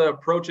some of the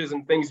approaches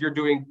and things you're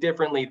doing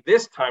differently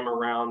this time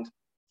around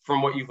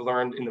from what you've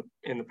learned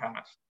in the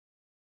past?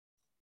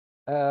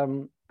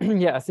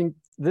 Yeah, I think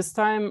this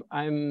time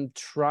I'm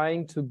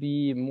trying to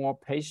be more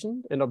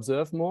patient and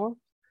observe more,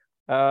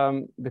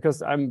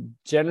 because I'm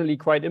generally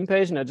quite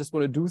impatient. I just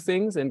want to do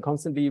things and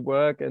constantly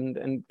work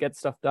and get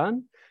stuff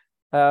done.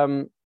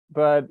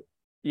 But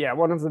yeah,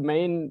 one of the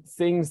main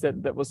things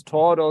that was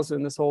taught also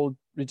in this whole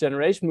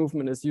regeneration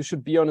movement is you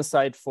should be on a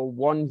site for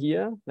 1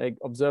 year, like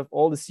observe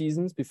all the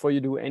seasons before you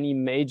do any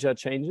major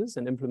changes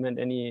and implement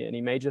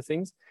any major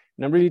things.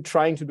 And I'm really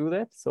trying to do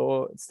that.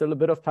 So it's still a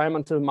bit of time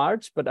until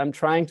March, but I'm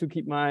trying to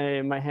keep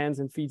my hands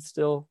and feet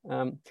still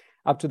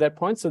up to that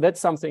point. So that's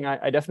something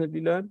I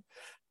definitely learned.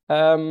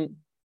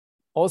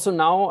 Also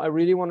now I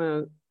really want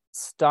to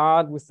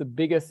start with the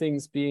bigger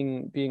things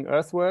being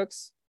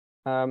earthworks.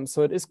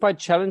 So it is quite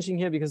challenging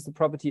here because the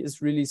property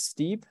is really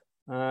steep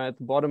at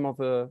the bottom of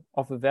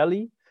a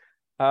valley.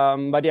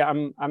 But yeah,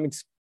 I'm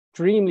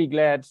extremely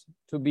glad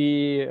to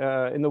be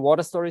in the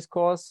water stories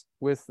course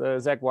with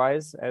Zach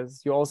Wise,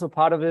 as you're also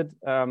part of it.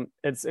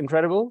 It's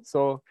incredible.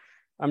 So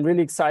I'm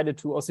really excited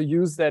to also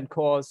use that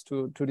course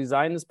to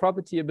design this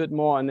property a bit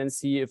more, and then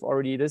see if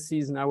already this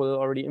season I will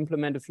already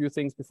implement a few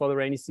things before the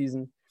rainy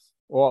season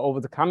or over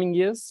the coming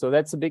years. So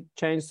that's a big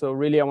change. So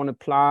really I want to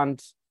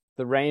plant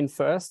the rain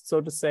first,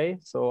 so to say.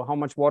 So how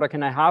much water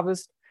can I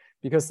harvest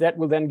because that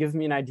will then give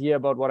me an idea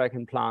about what I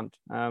can plant.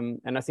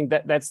 And I think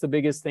that's the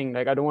biggest thing.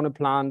 Like, I don't want to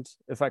plant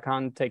if I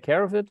can't take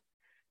care of it.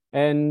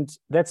 And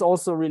that's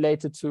also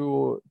related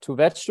to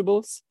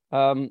vegetables.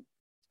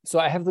 So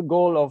I have the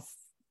goal of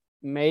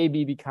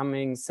maybe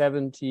becoming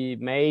 70,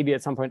 maybe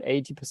at some point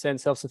 80%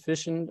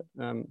 self-sufficient.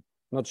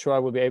 Not sure I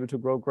will be able to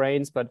grow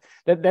grains, but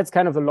that's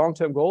kind of a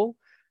long-term goal.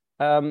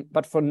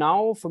 But for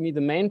now, for me,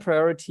 the main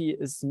priority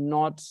is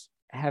not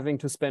having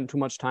to spend too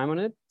much time on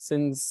it,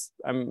 since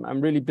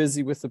I'm really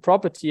busy with the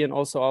property and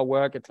also our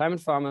work at Climate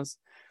Farmers.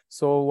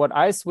 So what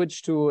I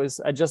switched to is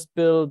I just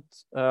built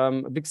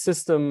a big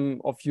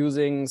system of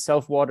using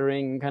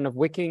self-watering kind of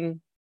wicking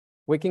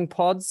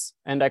pods,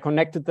 and I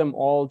connected them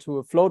all to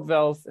a float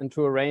valve and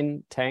to a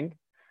rain tank.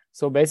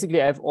 So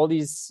basically I have all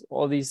these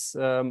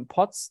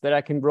pots that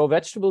I can grow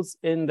vegetables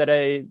in that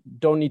I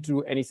don't need to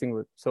do anything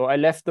with. So I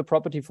left the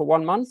property for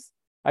 1 month.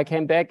 I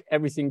came back,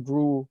 everything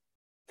grew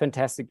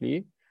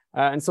fantastically.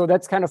 And so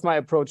that's kind of my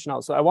approach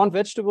now. So I want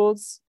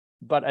vegetables,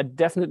 but I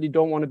definitely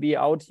don't want to be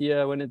out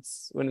here when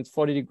it's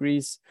 40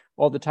 degrees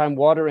all the time,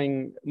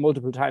 watering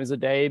multiple times a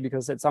day,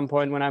 because at some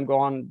point when I'm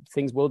gone,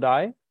 things will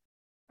die.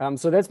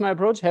 So that's my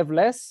approach, have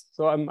less.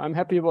 So I'm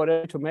happy about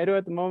every tomato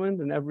at the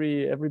moment and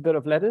every bit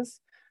of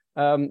lettuce.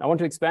 I want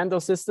to expand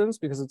those systems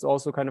because it's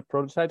also kind of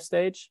prototype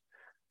stage.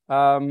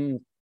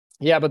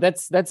 Yeah, but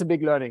that's a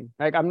big learning.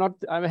 Like,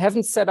 I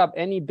haven't set up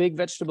any big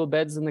vegetable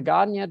beds in the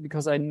garden yet,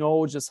 because I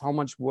know just how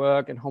much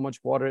work and how much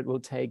water it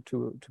will take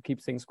to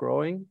keep things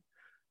growing.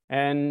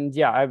 And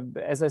yeah,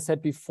 as I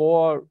said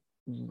before,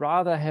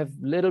 rather have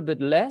a little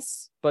bit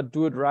less, but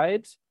do it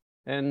right,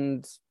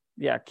 and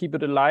yeah, keep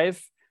it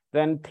alive,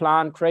 than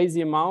plant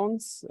crazy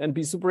amounts and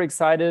be super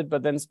excited,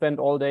 but then spend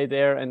all day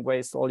there and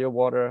waste all your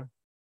water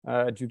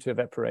due to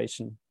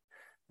evaporation.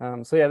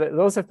 So yeah,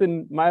 those have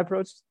been my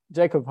approach.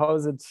 Jacob,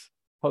 how's it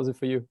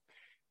for you?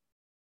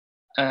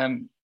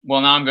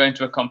 Well, now I'm going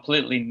to a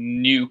completely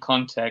new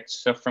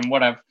context. So from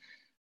what I've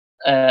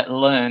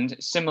learned,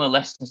 similar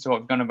lessons to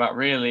what we've gone about,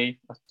 really.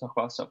 Let's talk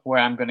about sort of where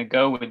I'm going to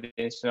go with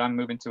this. So I'm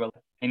moving to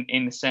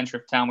in the center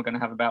of town. We're going to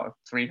have about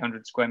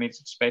 300 square meters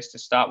of space to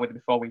start with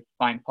before we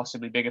find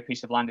possibly bigger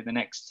piece of land in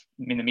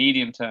the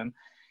medium term.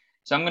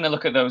 So I'm going to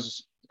look at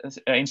those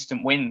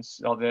instant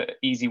wins, or the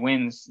easy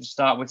wins.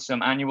 Start with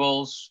some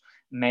annuals,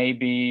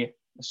 maybe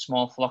a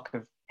small flock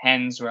of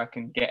hens where I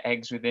can get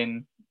eggs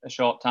within a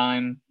short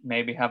time.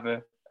 Maybe have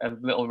a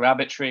little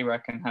rabbitry where I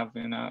can have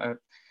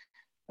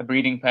a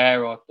breeding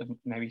pair, or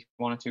maybe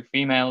 1 or 2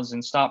 females,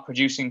 and start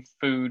producing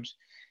food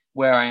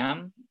where I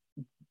am.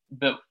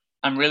 But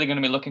I'm really going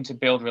to be looking to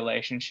build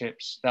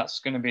relationships. That's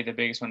going to be the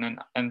biggest one,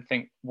 and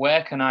think,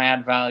 where can I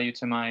add value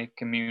to my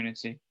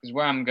community? Because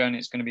where I'm going,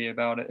 it's going to be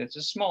about it. It's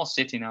a small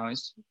city now.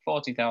 It's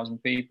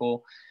 40,000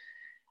 people.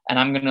 And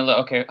I'm going to look,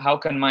 okay, how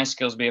can my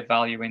skills be of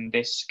value in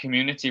this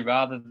community,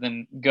 rather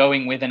than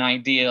going with an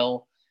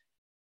ideal,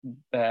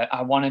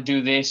 I want to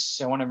do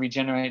this, I want to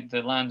regenerate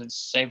the land and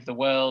save the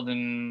world,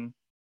 and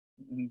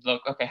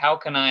look, okay, how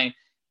can I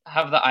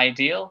have that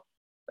ideal?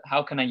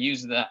 How can I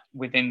use that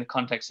within the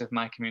context of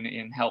my community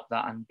and help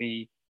that and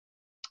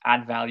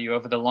add value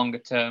over the longer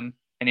term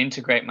and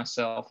integrate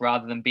myself,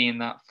 rather than being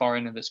that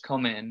foreigner that's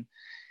come in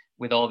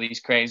with all these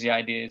crazy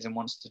ideas and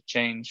wants to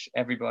change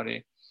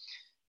everybody.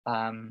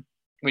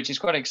 Which is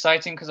quite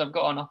exciting, because I've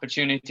got an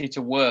opportunity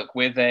to work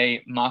with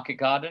a market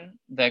garden.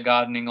 They're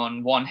gardening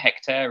on 1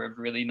 hectare of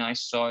really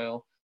nice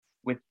soil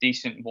with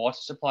decent water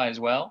supply as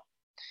well.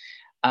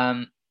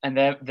 And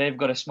they've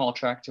got a small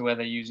tractor where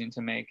they're using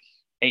to make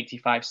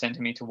 85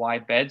 centimeter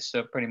wide beds,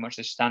 so pretty much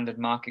the standard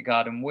market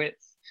garden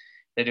width.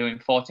 They're doing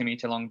 40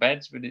 meter long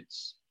beds, but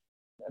it's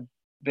a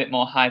bit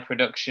more high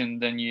production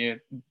than your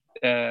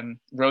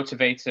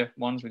rotavator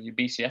ones with your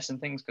BCS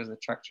and things, because the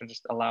tractor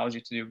just allows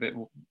you to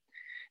do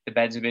the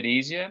beds a bit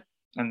easier.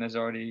 And there's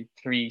already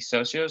 3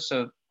 socios,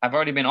 so I've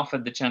already been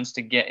offered the chance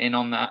to get in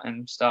on that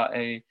and start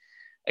a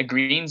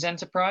greens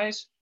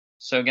enterprise.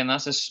 So again,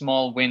 that's a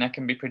small win. I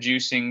can be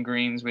producing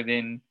greens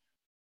within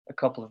a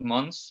couple of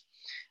months.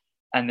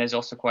 And there's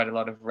also quite a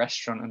lot of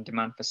restaurant and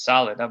demand for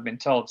salad, I've been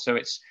told. So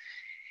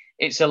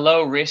it's a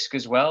low risk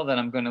as well that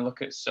I'm going to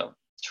look at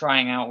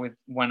trying out with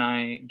when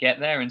I get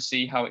there and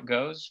see how it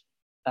goes.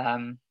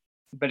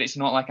 But it's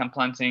not like I'm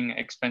planting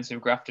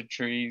expensive grafted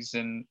trees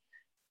and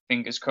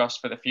fingers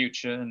crossed for the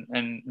future.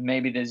 And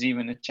maybe there's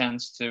even a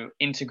chance to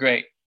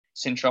integrate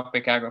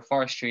syntropic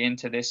agroforestry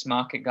into this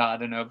market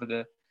garden over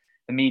the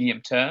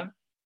medium term.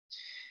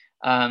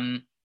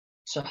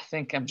 So I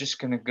think I'm just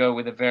going to go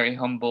with a very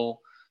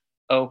humble,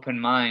 open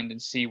mind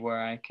and see where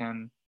I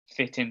can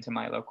fit into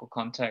my local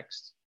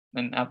context.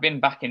 And I've been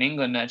back in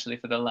England actually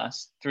for the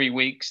last 3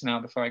 weeks now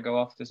before I go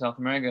off to South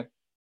America.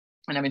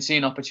 And I've been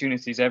seeing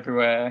opportunities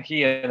everywhere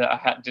here that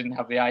I didn't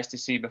have the eyes to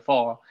see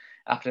before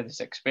after this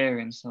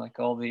experience, like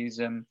all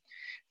these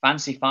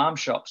fancy farm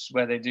shops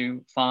where they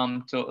do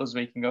farm tours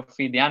where you can go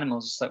feed the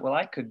animals. It's like, well,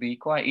 I could be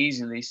quite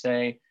easily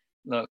say,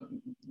 look,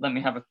 let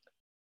me have a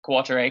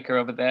 1/4 acre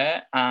over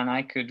there, and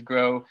I could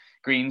grow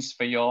greens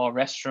for your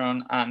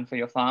restaurant and for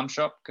your farm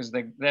shop, because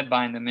they're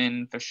buying them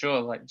in for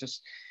sure. Like,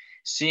 just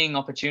seeing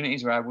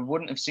opportunities where I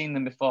wouldn't have seen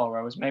them before, where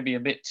I was maybe a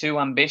bit too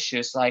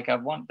ambitious, like I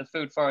want the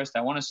food forest,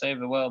 I want to save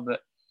the world. But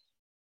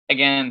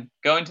again,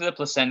 go into the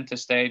placenta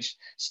stage,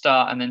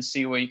 start, and then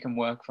see where you can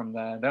work from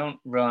there. Don't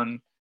run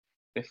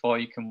before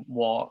you can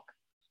walk.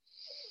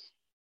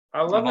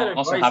 I love that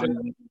Also advice.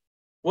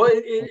 Well,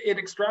 it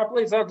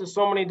extrapolates out to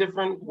so many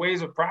different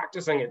ways of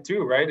practicing it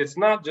too, right? It's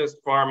not just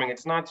farming.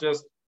 It's not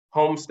just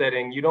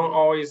homesteading. You don't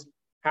always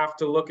have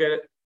to look at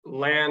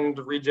land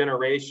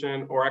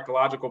regeneration or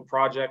ecological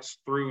projects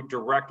through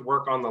direct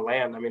work on the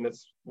land. I mean,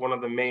 it's one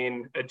of the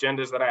main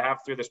agendas that I have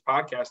through this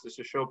podcast is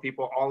to show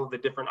people all of the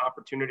different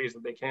opportunities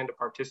that they can to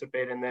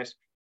participate in this,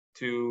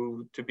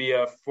 to be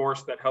a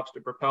force that helps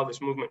to propel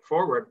this movement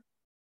forward.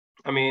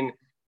 I mean,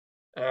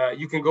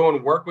 you can go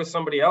and work with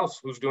somebody else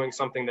who's doing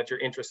something that you're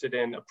interested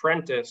in,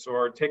 apprentice,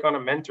 or take on a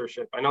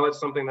mentorship. I know that's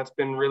something that's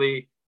been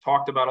really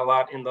talked about a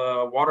lot in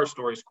the Water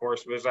Stories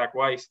course with Zach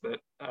Weiss that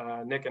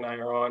Nick and I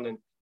are on. And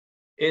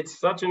it's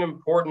such an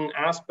important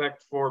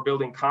aspect for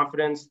building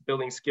confidence,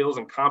 building skills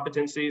and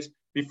competencies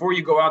before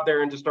you go out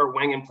there and just start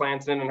wanging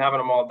plants in and having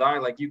them all die.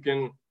 Like you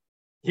can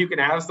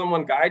have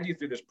someone guide you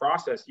through this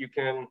process. You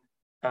can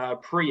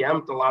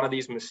preempt a lot of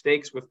these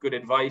mistakes with good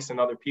advice and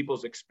other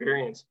people's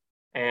experience.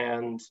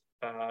 And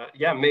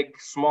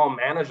make small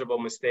manageable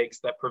mistakes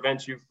that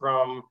prevent you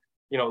from,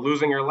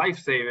 losing your life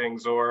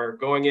savings or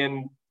going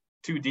in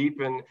too deep.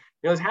 And,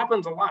 this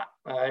happens a lot.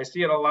 I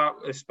see it a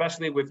lot,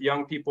 especially with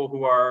young people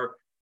who are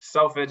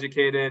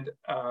self-educated,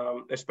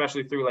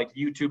 especially through like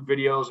YouTube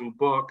videos and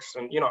books.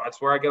 And,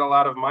 that's where I get a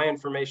lot of my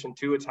information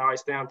too. It's how I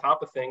stay on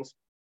top of things.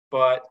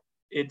 But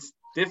it's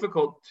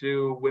difficult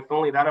to, with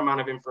only that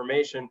amount of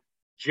information,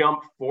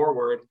 jump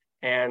forward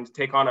and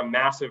take on a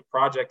massive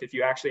project if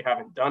you actually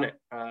haven't done it.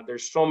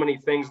 There's so many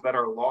things that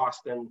are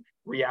lost and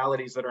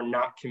realities that are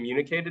not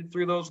communicated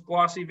through those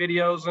glossy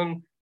videos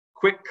and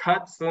quick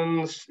cuts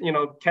and,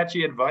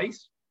 catchy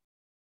advice.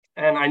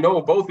 And I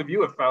know both of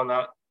you have found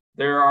that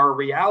there are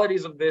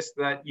realities of this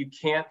that you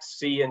can't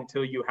see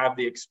until you have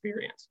the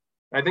experience.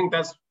 I think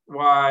that's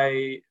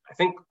why I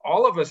think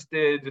all of us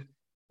did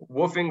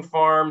woofing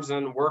farms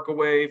and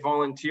workaway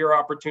volunteer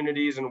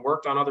opportunities and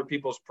worked on other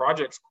people's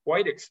projects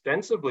quite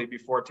extensively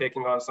before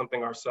taking on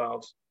something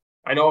ourselves.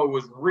 I know it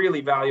was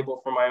really valuable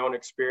for my own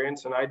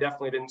experience, and I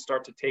definitely didn't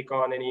start to take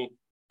on any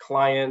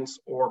clients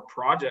or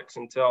projects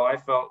until I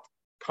felt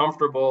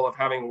comfortable of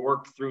having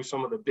worked through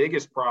some of the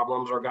biggest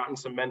problems or gotten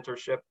some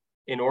mentorship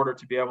in order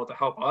to be able to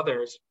help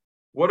others.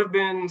 What have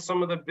been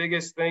some of the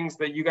biggest things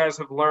that you guys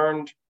have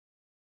learned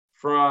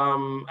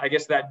from, I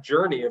guess, that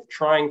journey of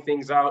trying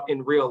things out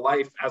in real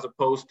life as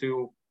opposed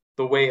to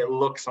the way it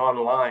looks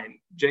online?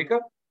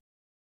 Jacob?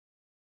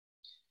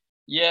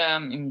 Yeah,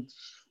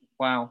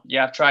 wow.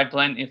 Yeah, I've tried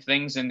plenty of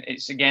things, and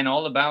it's, again,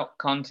 all about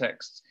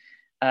context.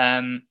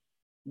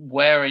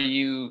 Where are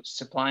you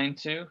supplying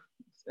to?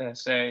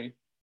 Say,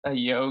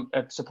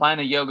 supplying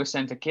a yoga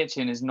center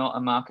kitchen is not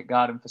a market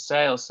garden for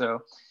sale.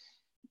 So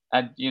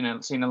I'd,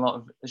 seen a lot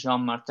of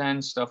Jean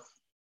Martin stuff.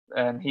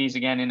 He's,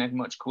 again, in a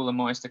much cooler,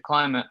 moister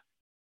climate.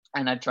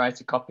 And I tried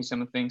to copy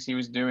some of the things he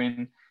was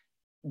doing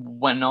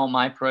when all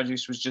my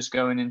produce was just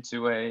going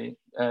into a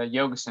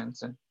yoga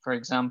center, for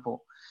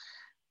example.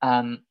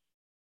 And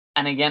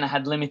again, I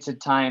had limited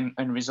time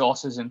and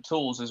resources and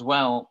tools as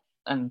well.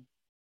 And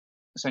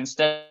so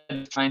instead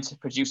of trying to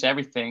produce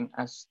everything,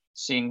 I was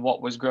seeing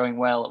what was growing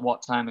well at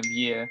what time of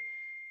year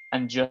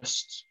and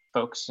just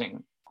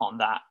focusing on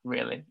that,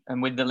 really.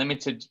 And with the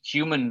limited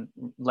human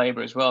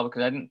labor as well,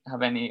 because I didn't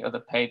have any other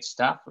paid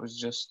staff. It was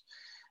just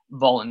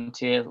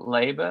volunteer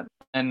labor.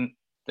 And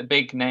the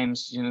big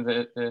names,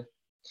 the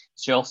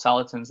Joel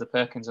Salatons, the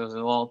Perkinses,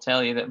 will all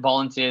tell you that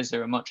volunteers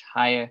are a much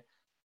higher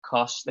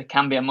cost. They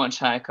can be a much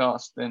higher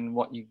cost than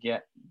what you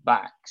get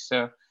back.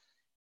 So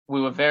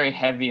we were very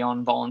heavy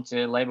on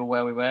volunteer labor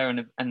where we were,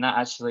 and that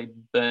actually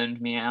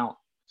burned me out.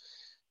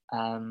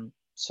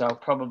 So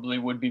probably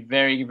would be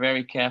very,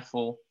 very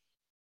careful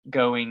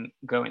going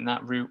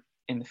that route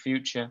in the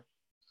future.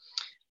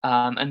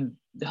 And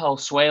the whole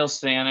swales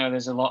thing, I know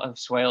there's a lot of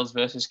swales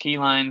versus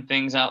keyline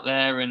things out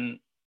there, and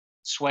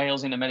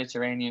swales in a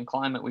Mediterranean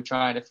climate, we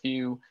tried a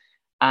few,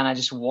 and I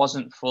just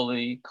wasn't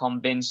fully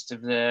convinced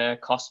of the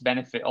cost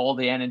benefit, all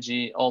the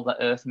energy, all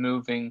the earth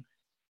moving.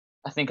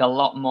 I think a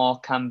lot more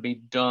can be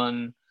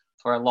done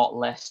for a lot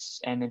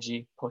less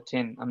energy put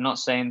in. I'm not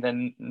saying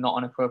they're not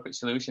an appropriate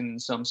solution in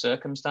some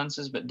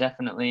circumstances, but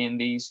definitely in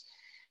these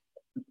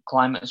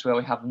climates where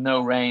we have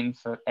no rain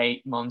for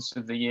 8 months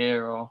of the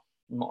year or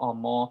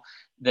more,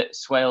 that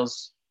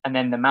swales, and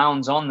then the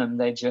mounds on them,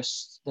 they're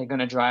going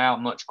to dry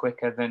out much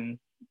quicker than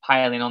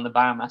piling on the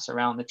biomass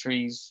around the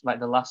trees. Like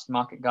the last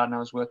market garden I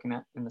was working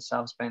at in the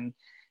South Spain, it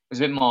was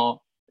a bit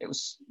more, it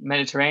was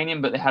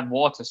Mediterranean, but they had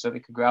water, so they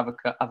could grow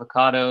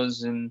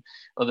avocados and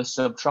other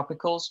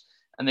subtropicals,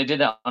 and they did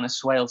that on a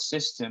swale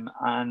system,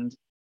 and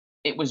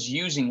it was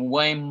using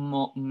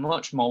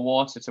much more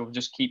water to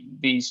just keep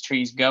these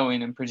trees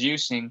going and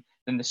producing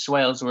than the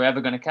swales were ever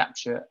going to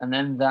capture. And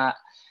then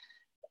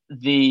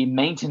the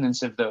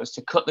maintenance of those,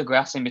 to cut the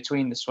grass in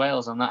between the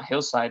swales on that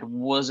hillside,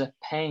 was a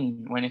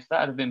pain. When if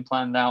that had been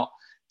planned out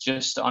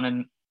just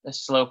on a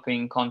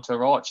sloping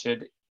contour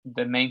orchard,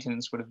 the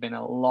maintenance would have been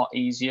a lot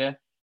easier.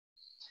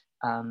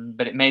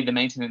 But it made the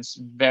maintenance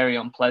very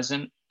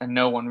unpleasant, and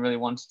no one really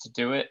wanted to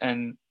do it.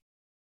 And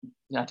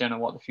I don't know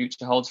what the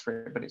future holds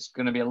for it, but it's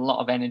going to be a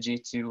lot of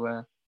energy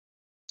to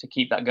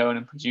keep that going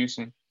and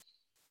producing.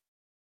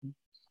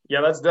 Yeah,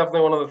 that's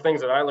definitely one of the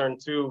things that I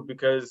learned too,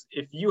 because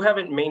if you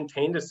haven't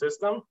maintained a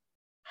system,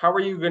 how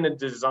are you going to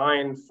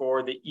design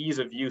for the ease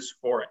of use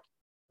for it?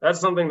 That's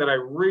something that I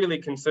really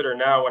consider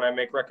now when I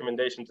make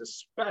recommendations,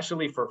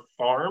 especially for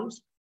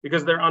farms,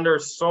 because they're under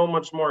so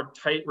much more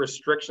tight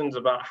restrictions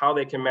about how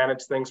they can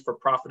manage things for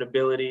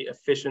profitability,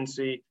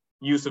 efficiency,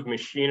 use of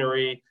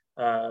machinery,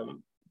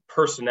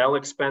 personnel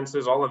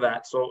expenses, all of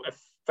that. So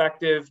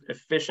effective,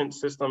 efficient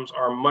systems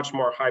are much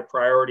more high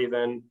priority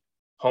than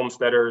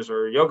homesteaders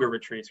or yoga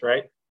retreats,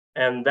 right?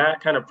 And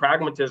that kind of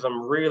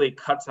pragmatism really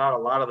cuts out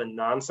a lot of the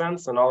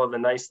nonsense and all of the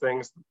nice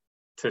things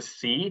to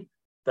see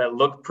that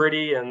look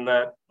pretty and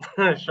that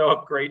show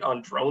up great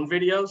on drone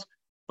videos,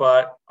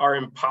 but are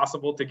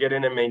impossible to get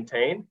in and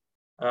maintain.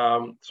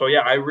 So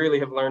yeah, I really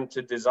have learned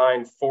to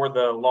design for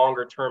the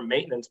longer term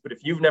maintenance, but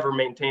if you've never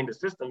maintained a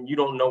system, you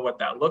don't know what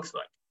that looks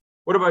like.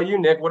 What about you,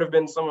 Nick? What have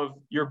been some of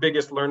your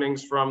biggest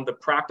learnings from the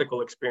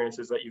practical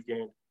experiences that you've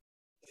gained?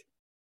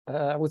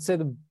 I would say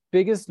the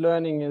biggest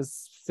learning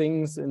is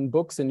things in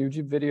books and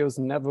YouTube videos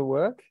never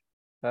work.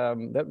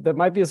 That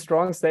might be a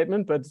strong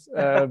statement, but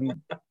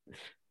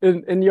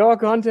in your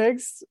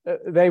context,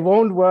 they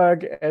won't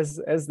work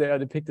as they are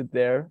depicted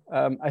there.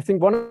 I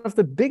think one of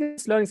the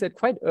biggest learnings that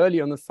quite early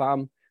on the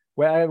farm,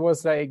 where I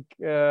was like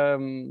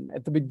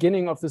at the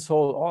beginning of this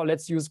whole, oh,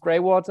 let's use gray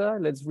water,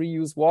 let's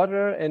reuse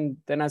water. And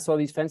then I saw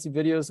these fancy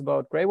videos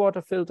about gray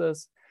water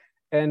filters.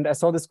 And I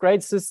saw this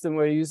great system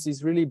where you use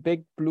these really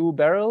big blue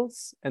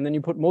barrels, and then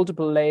you put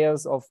multiple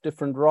layers of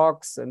different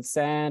rocks and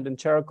sand and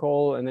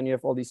charcoal, and then you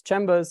have all these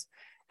chambers.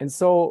 And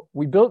so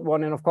we built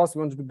one, and of course we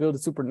wanted to build a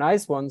super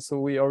nice one. So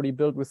we already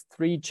built with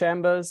 3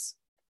 chambers,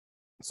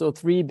 so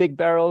 3 big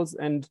barrels.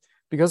 And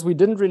because we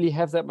didn't really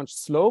have that much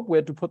slope, we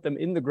had to put them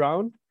in the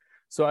ground.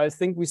 So I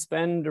think we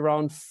spent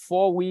around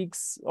 4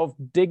 weeks of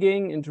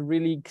digging into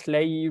really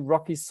clayey,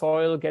 rocky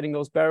soil, getting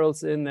those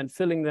barrels in and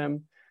filling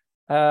them.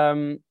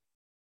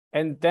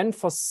 And then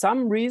for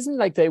some reason,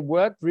 like they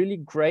worked really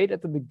great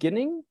at the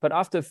beginning, but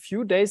after a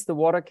few days, the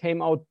water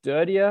came out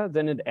dirtier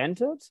than it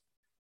entered.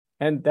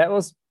 And that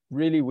was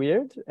really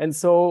weird. And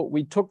so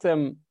we took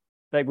them,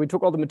 like we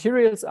took all the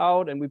materials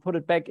out and we put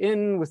it back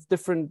in with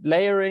different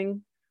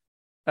layering.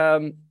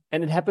 And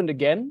it happened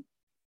again.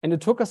 And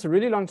it took us a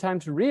really long time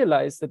to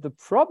realize that the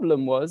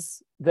problem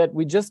was that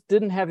we just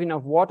didn't have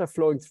enough water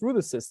flowing through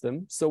the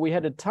system. So we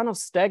had a ton of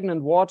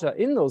stagnant water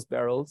in those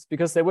barrels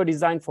because they were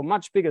designed for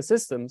much bigger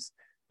systems.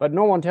 But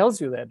no one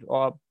tells you that,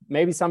 or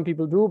maybe some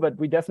people do, but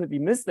we definitely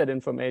missed that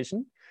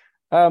information.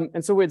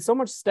 And so we had so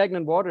much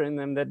stagnant water in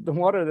them that the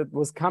water that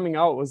was coming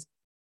out was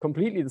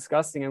completely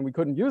disgusting and we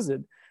couldn't use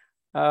it.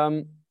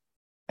 And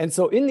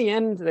so in the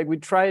end, like we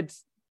tried,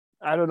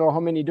 I don't know how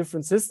many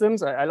different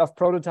systems. I love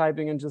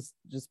prototyping and just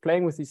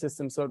playing with these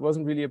systems, so it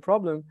wasn't really a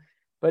problem.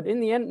 But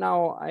in the end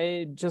now,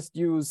 I just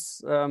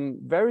use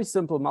very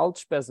simple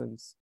mulch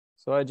basins.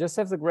 So I just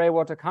have the gray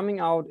water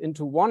coming out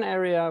into one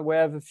area where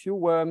I have a few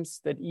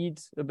worms that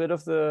eat a bit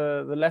of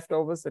the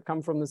leftovers that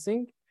come from the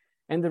sink.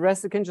 And the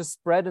rest I can just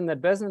spread in that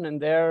basin.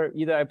 And there,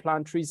 either I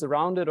plant trees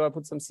around it or I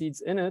put some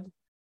seeds in it.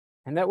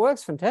 And that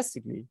works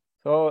fantastically.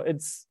 So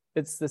it's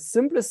the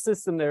simplest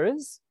system there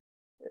is.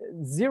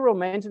 Zero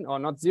maintenance, or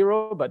not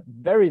zero, but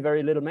very,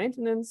 very little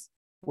maintenance.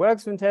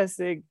 Works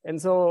fantastic. And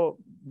so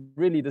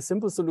really the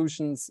simple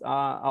solutions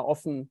are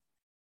often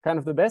kind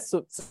of the best.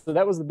 So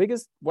that was the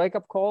biggest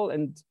wake-up call.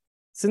 And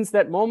since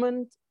that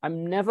moment,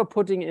 I'm never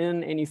putting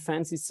in any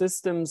fancy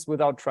systems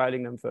without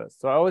trialing them first.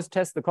 So I always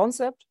test the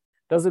concept.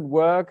 Does it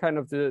work? Kind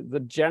of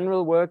the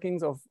general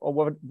workings of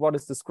what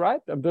is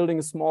described. I'm building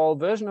a small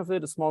version of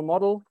it, a small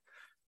model,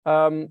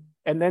 and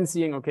then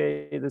seeing,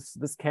 okay,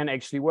 this can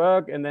actually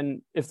work. And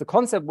then if the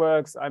concept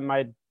works, I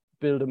might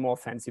build a more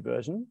fancy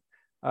version.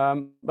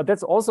 But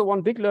that's also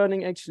one big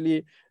learning,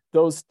 actually.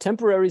 Those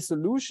temporary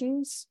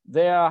solutions,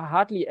 they are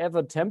hardly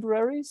ever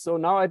temporary. So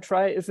now I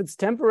try, if it's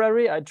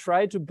temporary, I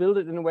try to build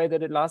it in a way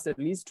that it lasts at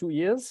least 2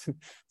 years.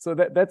 So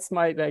that's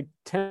my like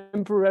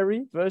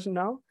temporary version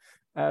now.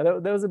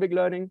 That was a big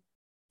learning.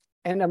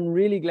 And I'm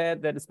really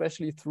glad that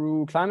especially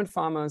through Climate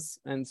Farmers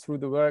and through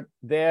the work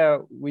there,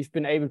 we've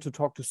been able to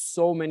talk to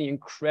so many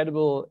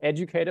incredible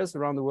educators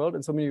around the world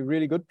and so many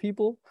really good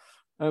people.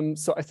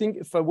 So I think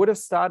if I would have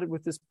started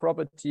with this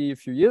property a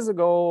few years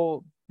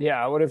ago,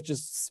 yeah, I would have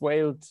just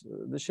swaled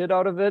the shit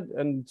out of it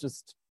and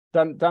just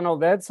done all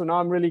that. So now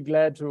I'm really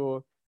glad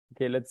to,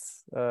 okay,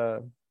 let's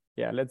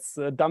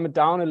dumb it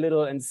down a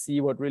little and see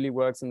what really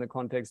works in the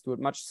context, do it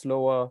much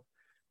slower,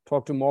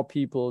 talk to more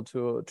people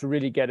to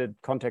really get it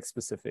context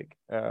specific.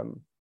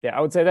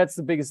 I would say that's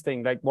the biggest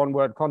thing, like one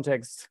word,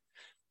 context.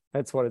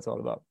 That's what it's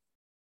all about.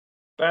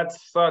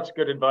 That's such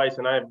good advice.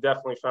 And I've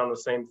definitely found the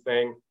same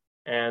thing.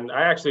 And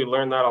I actually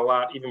learned that a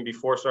lot even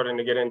before starting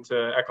to get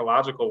into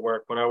ecological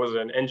work. When I was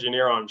an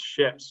engineer on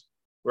ships,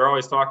 we're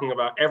always talking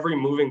about every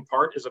moving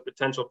part is a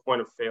potential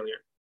point of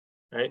failure,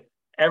 right?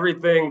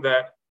 Everything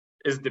that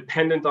is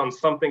dependent on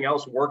something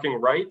else working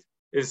right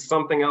is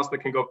something else that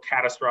can go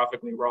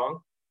catastrophically wrong.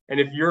 And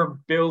if you're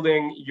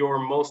building your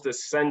most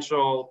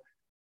essential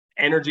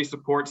energy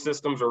support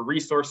systems or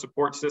resource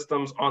support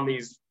systems on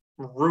these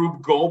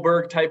Rube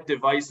Goldberg type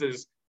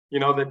devices,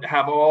 that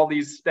have all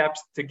these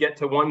steps to get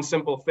to one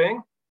simple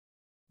thing,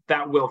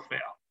 that will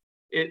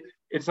fail.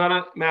 It's not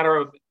a matter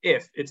of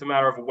if, it's a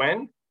matter of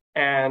when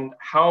and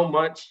how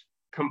much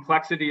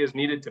complexity is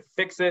needed to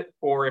fix it,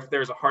 or if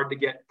there's a hard to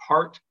get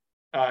part,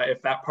 if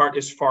that part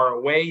is far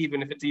away,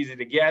 even if it's easy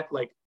to get.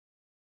 Like,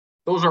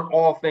 those are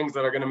all things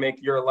that are going to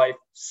make your life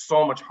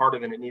so much harder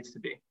than it needs to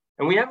be.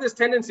 And we have this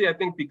tendency, I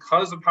think,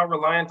 because of how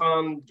reliant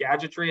on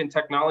gadgetry and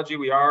technology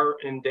we are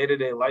in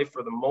day-to-day life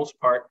for the most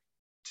part,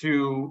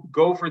 to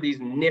go for these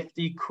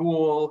nifty,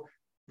 cool,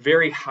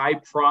 very high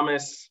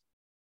promise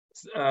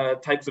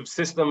types of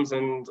systems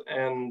and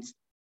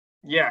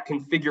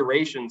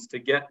configurations to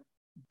get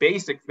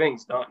basic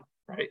things done,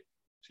 right?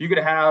 So you could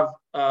have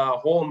a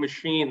whole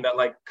machine that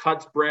like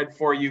cuts bread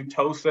for you,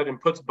 toasts it,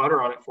 and puts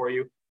butter on it for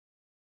you.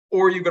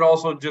 Or you could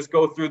also just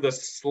go through the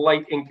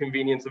slight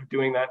inconvenience of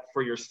doing that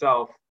for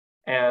yourself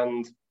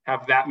and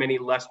have that many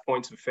less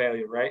points of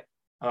failure, right?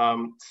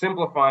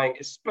 Simplifying,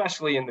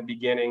 especially in the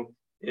beginning,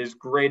 is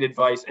great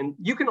advice. And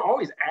you can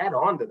always add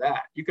on to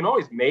that. You can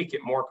always make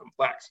it more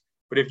complex.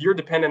 But if you're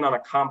dependent on a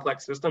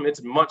complex system,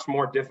 it's much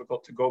more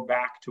difficult to go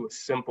back to a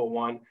simple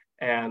one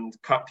and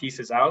cut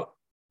pieces out.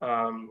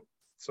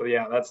 So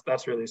yeah,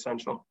 that's really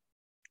essential.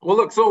 Well,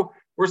 look, so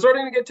we're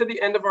starting to get to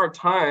the end of our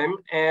time,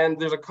 and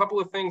there's a couple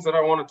of things that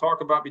I want to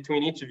talk about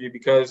between each of you,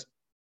 because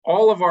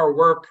all of our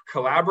work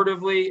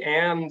collaboratively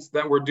and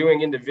that we're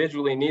doing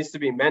individually needs to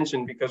be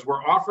mentioned, because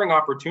we're offering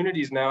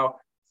opportunities now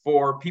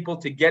for people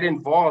to get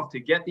involved, to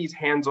get these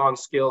hands-on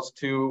skills,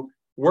 to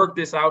work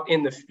this out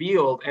in the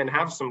field and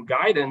have some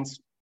guidance.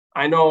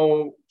 I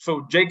know,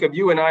 so Jacob,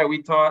 you and I,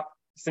 we taught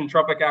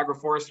syntropic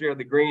agroforestry at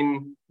the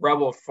Green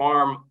Rebel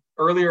Farm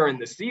earlier in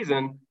the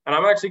season, and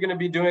I'm actually going to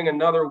be doing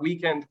another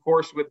weekend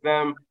course with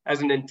them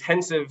as an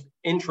intensive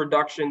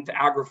introduction to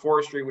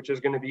agroforestry, which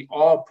is going to be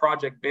all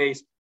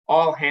project-based,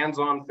 all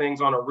hands-on things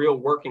on a real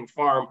working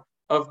farm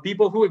of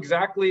people who,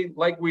 exactly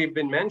like we've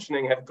been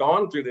mentioning, have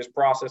gone through this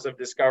process of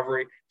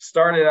discovery,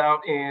 started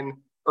out in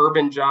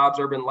urban jobs,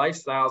 urban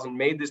lifestyles, and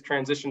made this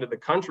transition to the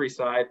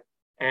countryside.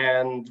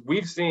 And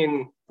we've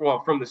seen,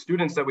 well, from the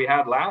students that we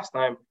had last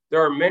time,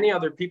 there are many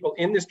other people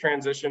in this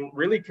transition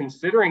really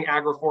considering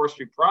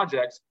agroforestry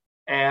projects,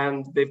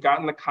 and they've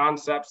gotten the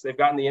concepts, they've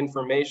gotten the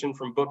information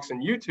from books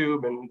and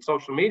YouTube and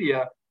social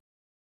media.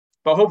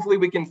 But hopefully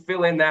we can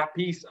fill in that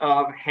piece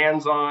of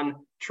hands-on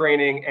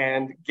training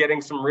and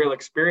getting some real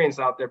experience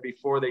out there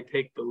before they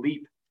take the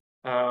leap.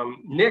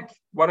 Nick,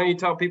 why don't you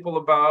tell people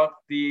about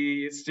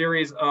the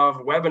series of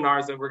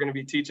webinars that we're going to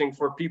be teaching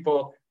for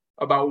people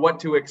about what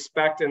to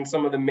expect and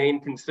some of the main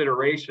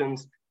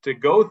considerations to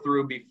go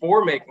through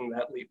before making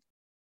that leap?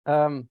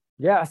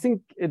 Yeah, I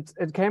think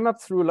it came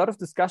up through a lot of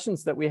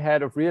discussions that we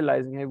had of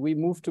realizing, hey, we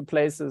moved to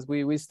places,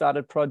 we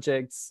started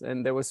projects,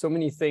 and there were so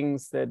many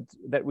things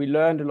that we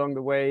learned along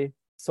the way.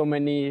 So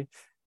many,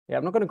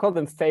 I'm not going to call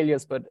them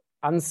failures, but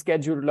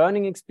unscheduled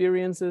learning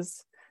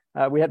experiences.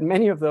 We had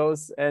many of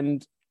those,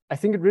 and I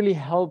think it really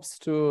helps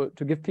to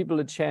give people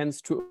a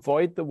chance to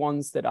avoid the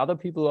ones that other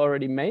people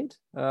already made.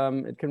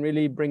 It can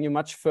really bring you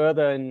much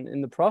further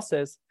in the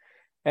process.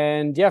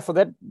 And yeah, for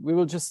that, we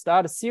will just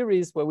start a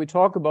series where we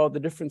talk about the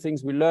different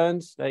things we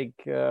learned, like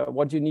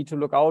what you need to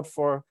look out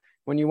for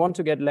when you want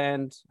to get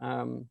land,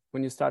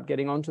 when you start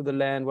getting onto the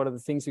land, what are the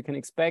things you can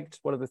expect,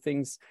 what are the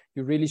things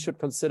you really should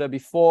consider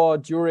before,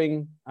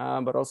 during,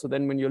 but also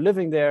then when you're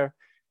living there,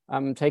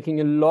 taking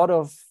a lot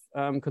of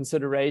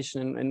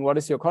consideration and what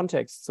is your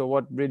context. So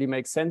what really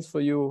makes sense for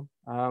you,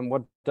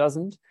 what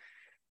doesn't.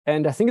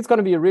 And I think it's going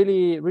to be a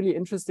really, really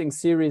interesting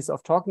series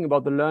of talking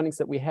about the learnings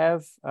that we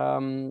have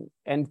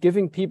and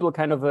giving people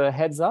kind of a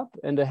heads up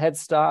and a head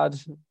start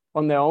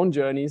on their own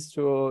journeys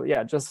to,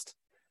 just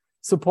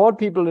support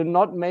people in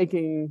not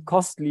making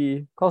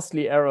costly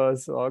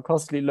errors or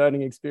costly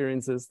learning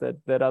experiences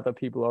that other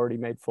people already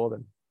made for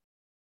them.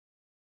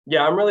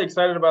 Yeah, I'm really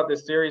excited about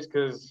this series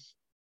because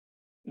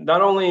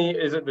not only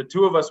is it the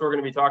two of us who are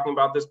going to be talking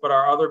about this, but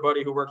our other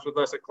buddy who works with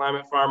us at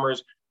Climate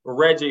Farmers,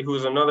 Reggie,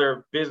 who's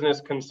another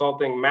business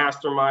consulting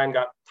mastermind,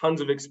 got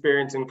tons of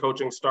experience in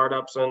coaching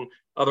startups and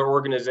other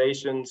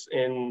organizations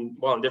in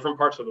different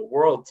parts of the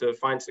world to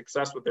find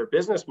success with their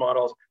business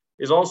models,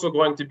 is also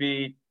going to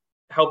be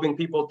helping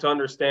people to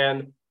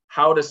understand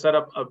how to set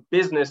up a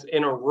business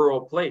in a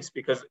rural place,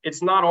 because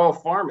it's not all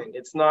farming.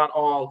 It's not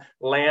all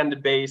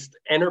land-based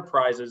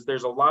enterprises.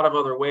 There's a lot of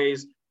other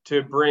ways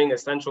to bring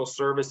essential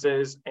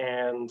services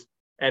and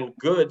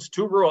goods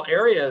to rural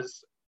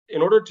areas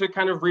in order to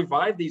kind of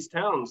revive these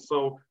towns.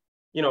 So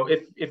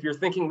if you're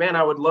thinking, man,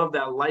 I would love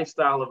that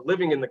lifestyle of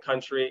living in the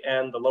country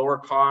and the lower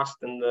cost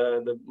and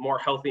the more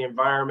healthy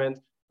environment,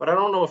 but I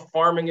don't know if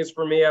farming is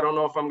for me. I don't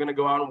know if I'm going to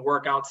go out and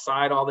work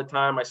outside all the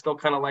time. I still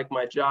kind of like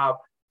my job.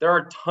 There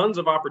are tons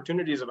of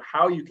opportunities of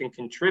how you can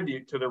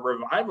contribute to the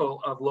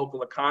revival of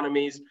local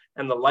economies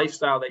and the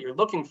lifestyle that you're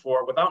looking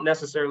for without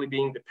necessarily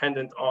being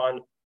dependent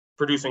on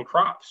producing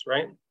crops,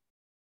 right?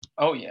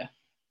 Oh yeah,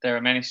 there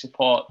are many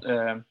support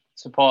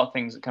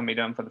things that can be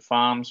done for the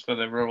farms, for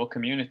the rural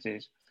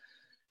communities,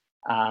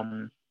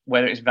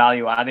 whether it's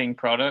value adding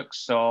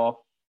products or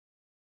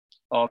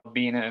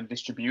being a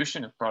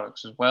distribution of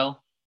products as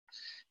well.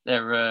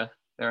 There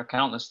are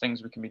countless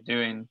things we can be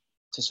doing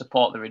to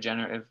support the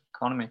regenerative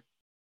economy.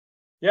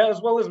 Yeah,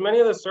 as well as many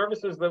of the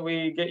services that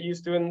we get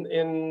used to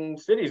in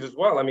cities as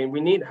well. I mean,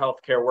 we need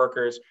healthcare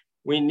workers,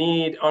 we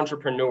need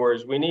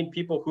entrepreneurs, we need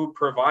people who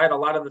provide a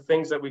lot of the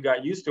things that we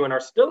got used to and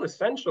are still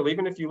essential,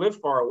 even if you live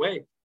far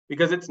away,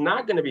 because it's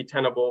not going to be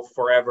tenable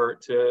forever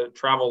to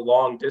travel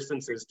long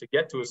distances to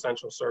get to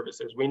essential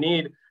services. We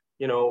need,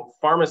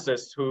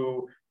 pharmacists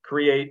who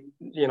create,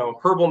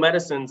 herbal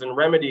medicines and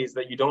remedies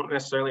that you don't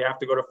necessarily have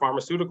to go to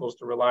pharmaceuticals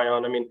to rely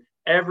on. I mean,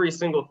 every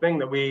single thing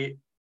that we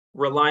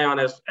rely on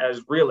as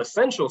real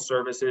essential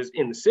services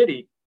in the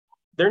city,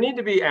 there need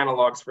to be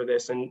analogs for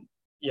this. And,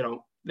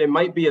 they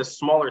might be a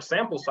smaller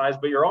sample size,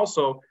 but you're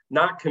also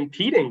not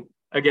competing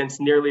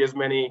against nearly as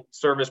many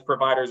service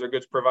providers or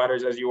goods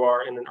providers as you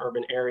are in an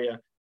urban area.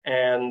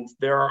 And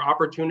there are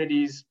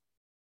opportunities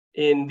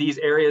in these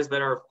areas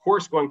that are, of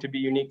course, going to be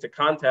unique to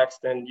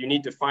context, and you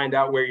need to find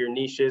out where your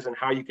niche is and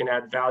how you can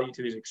add value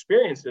to these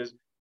experiences.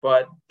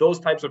 But those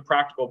types of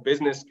practical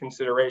business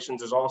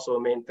considerations is also a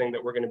main thing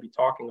that we're going to be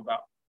talking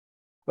about.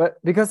 But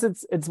because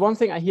it's one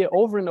thing I hear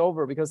over and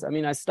over, because I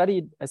mean, I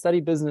studied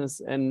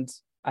business, and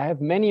I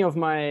have many of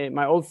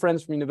my old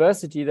friends from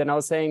university that I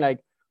was saying like,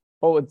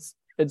 oh, it's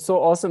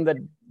so awesome that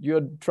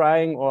you're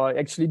trying or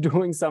actually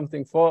doing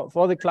something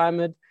for the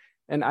climate.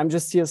 And I'm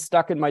just here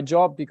stuck in my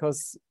job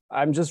because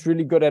I'm just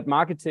really good at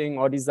marketing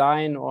or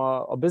design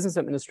or business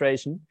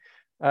administration.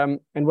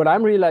 And what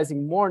I'm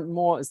realizing more and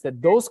more is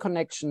that those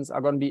connections are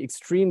going to be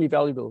extremely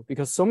valuable,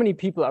 because so many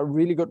people are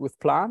really good with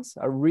plants,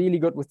 are really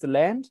good with the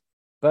land,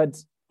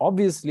 but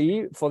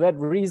obviously for that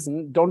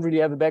reason don't really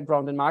have a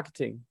background in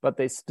marketing, but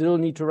they still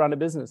need to run a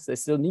business. They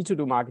still need to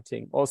do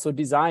marketing, also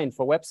design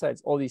for websites,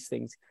 all these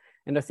things.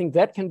 And I think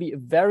that can be a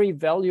very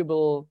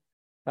valuable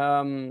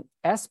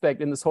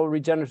aspect in this whole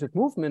regenerative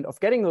movement of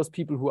getting those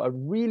people who are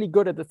really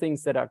good at the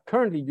things that are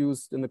currently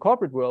used in the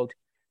corporate world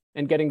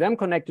and getting them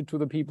connected to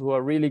the people who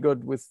are really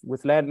good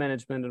with land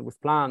management and with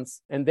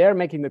plants. And they're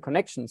making the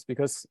connections,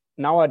 because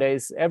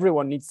nowadays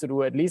everyone needs to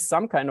do at least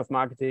some kind of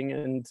marketing.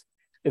 And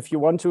if you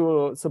want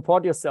to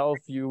support yourself,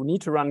 you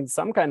need to run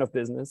some kind of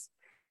business.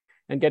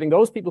 And getting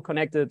those people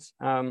connected,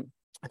 I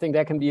think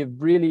that can be a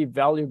really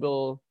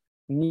valuable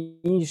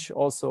niche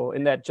also,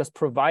 in that just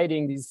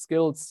providing these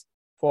skills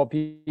for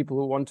people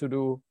who want to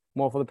do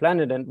more for the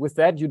planet. And with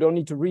that, you don't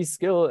need to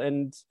reskill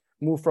and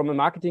move from a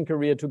marketing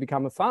career to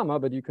become a farmer,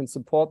 but you can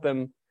support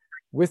them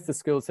with the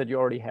skills that you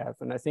already have.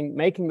 And I think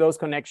making those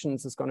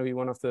connections is going to be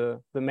one of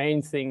the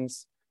main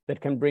things that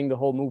can bring the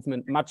whole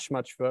movement much,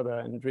 much further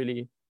and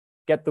really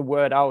get the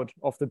word out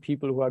of the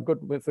people who are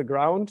good with the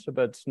ground,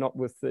 but not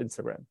with the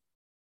Instagram.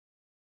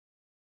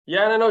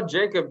 Yeah, and I know,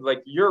 Jacob,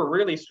 like, you're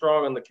really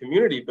strong on the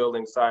community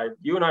building side.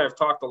 You and I have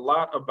talked a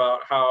lot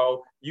about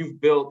how you've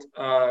built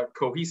a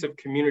cohesive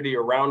community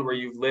around where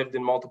you've lived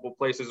in multiple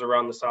places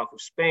around the south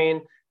of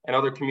Spain and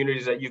other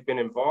communities that you've been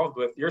involved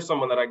with. You're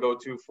someone that I go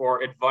to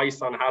for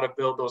advice on how to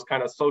build those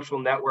kind of social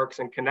networks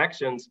and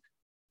connections.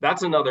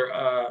 That's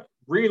another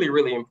really,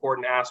 really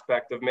important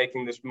aspect of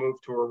making this move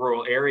to a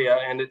rural area.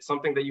 And it's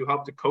something that you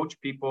help to coach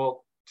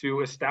people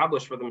to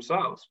establish for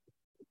themselves.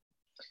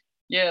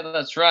 Yeah,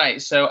 that's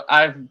right. So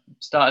I've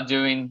started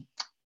doing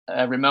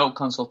remote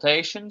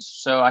consultations,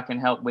 so I can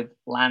help with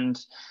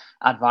land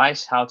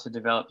advice, how to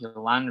develop your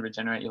land,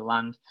 regenerate your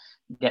land,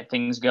 get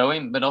things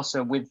going, but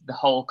also with the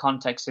whole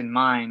context in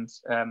mind.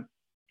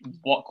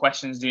 What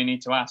questions do you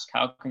need to ask?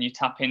 How can you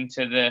tap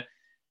into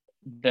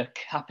the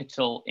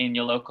capital in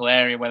your local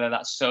area, whether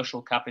that's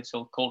social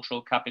capital,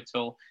 cultural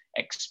capital,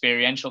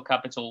 experiential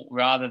capital,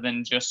 rather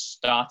than just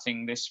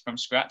starting this from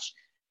scratch?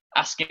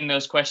 Asking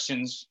those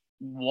questions,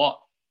 what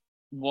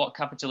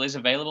capital is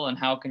available and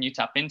how can you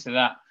tap into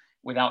that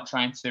without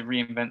trying to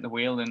reinvent the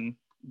wheel, and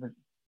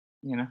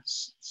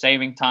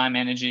saving time,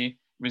 energy,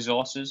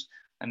 resources,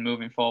 and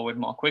moving forward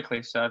more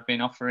quickly. So I've been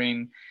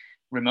offering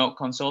remote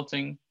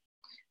consulting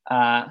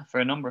for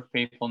a number of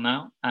people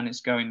now, and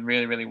it's going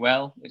really, really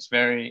well. It's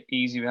very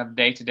easy. We have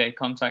day-to-day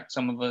contact,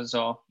 some of us,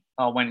 or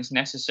when it's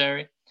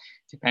necessary,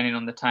 depending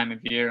on the time of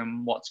year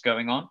and what's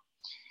going on.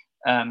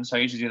 So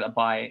I usually do that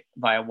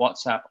via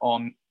WhatsApp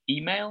or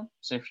email.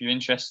 So if you're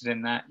interested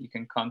in that, you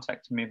can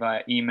contact me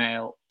via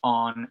email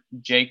on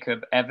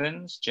Jacob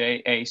Evans,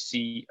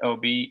 JACOBEVANS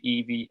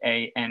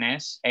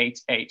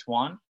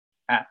 881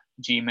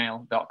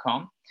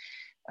 @gmail.com.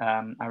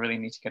 I really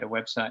need to get a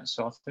website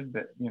sorted,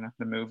 but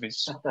the move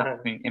is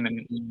happening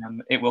imminently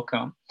and it will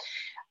come.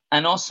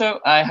 And also,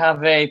 I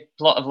have a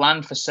plot of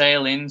land for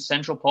sale in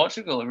central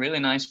Portugal, a really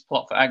nice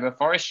plot for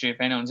agroforestry.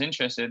 If anyone's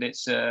interested,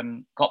 it's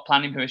got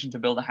planning permission to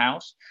build a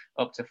house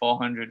up to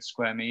 400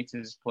 square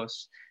meters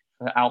plus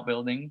for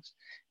outbuildings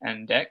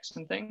and decks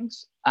and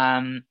things.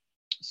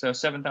 So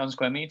 7,000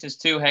 square meters,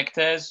 2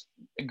 hectares,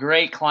 a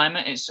great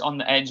climate. It's on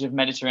the edge of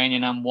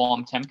Mediterranean and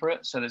warm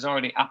temperate. So there's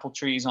already apple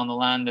trees on the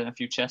land and a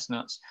few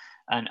chestnuts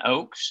and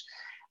oaks.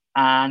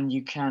 And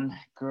you can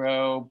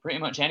grow pretty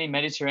much any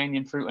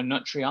Mediterranean fruit and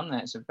nut tree on there.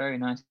 It's a very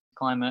nice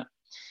climate.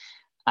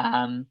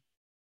 To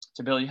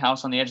build your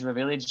house on the edge of a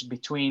village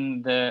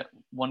between the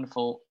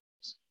wonderful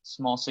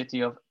small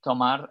city of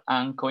Tomar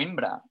and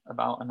Coimbra,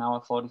 about an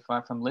hour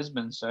 45 from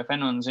Lisbon. So if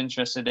anyone's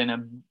interested in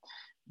a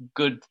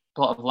good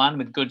plot of land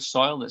with good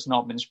soil that's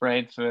not been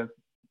sprayed for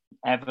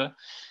ever,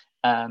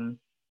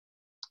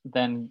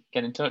 then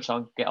get in touch.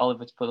 I'll get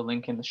Oliver to put a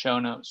link in the show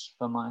notes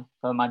for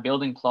my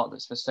building plot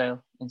that's for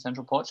sale in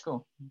central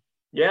Portugal.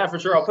 Yeah, for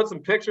sure. I'll put some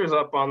pictures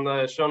up on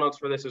the show notes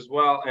for this as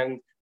well. And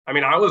I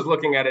mean, I was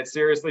looking at it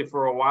seriously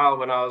for a while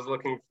when I was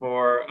looking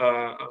for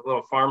a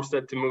little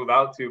farmstead to move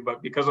out to,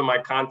 but because of my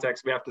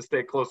context, we have to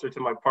stay closer to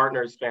my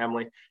partner's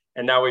family.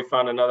 And now we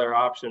found another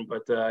option.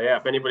 But yeah,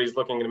 if anybody's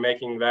looking into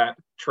making that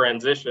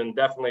transition,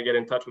 definitely get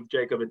in touch with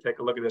Jacob and take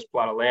a look at this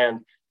plot of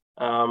land.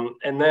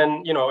 And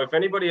then, you know, if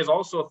anybody is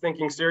also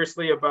thinking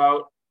seriously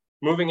about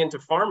moving into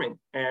farming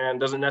and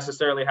doesn't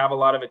necessarily have a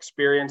lot of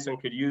experience and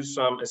could use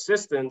some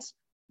assistance,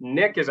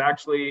 Nick is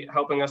actually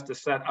helping us to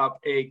set up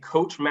a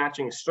coach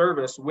matching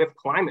service with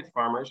climate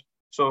farmers.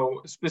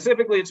 So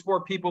specifically it's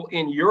for people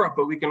in Europe,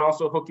 but we can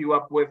also hook you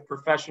up with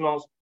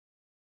professionals,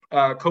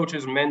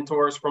 coaches,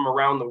 mentors from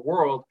around the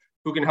world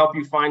who can help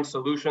you find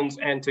solutions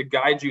and to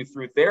guide you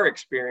through their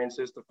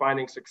experiences to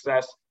finding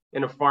success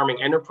in a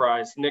farming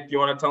enterprise. Nick, do you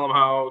want to tell them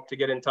how to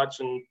get in touch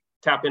and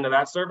tap into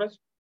that service?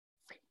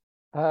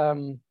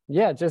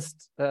 Yeah,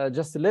 just a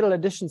little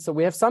addition. So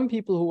we have some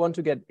people who want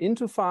to get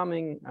into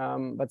farming,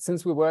 but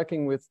since we're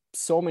working with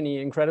so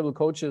many incredible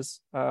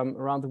coaches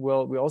around the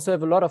world, we also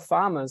have a lot of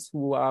farmers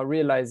who are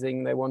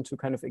realizing they want to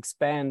kind of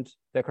expand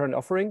their current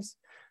offerings.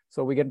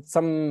 So we get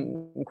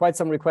quite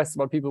some requests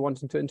about people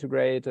wanting to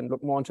integrate and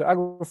look more into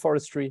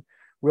agroforestry.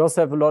 We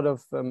also have a lot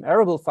of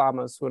arable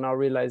farmers who are now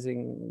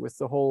realizing with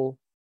the whole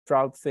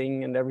drought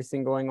thing and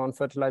everything going on,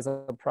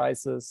 fertilizer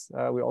prices,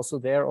 we also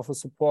there offer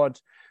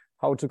support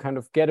how to kind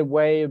of get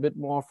away a bit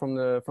more from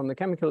the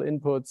chemical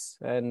inputs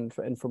and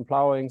from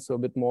plowing, so a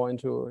bit more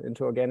into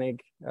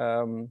organic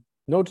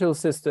no-till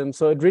systems.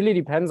 So it really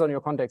depends on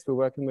your context. We're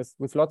working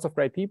with lots of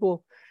great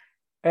people.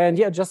 And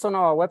yeah, just on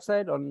our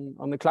website,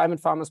 on the Climate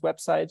Farmers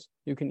website,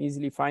 you can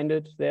easily find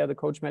it there, the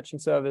coach matching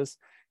service.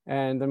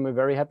 And then we're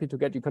very happy to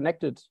get you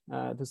connected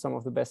to some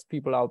of the best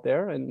people out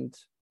there and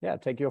yeah,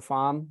 take your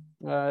farm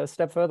a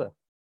step further.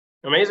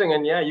 Amazing.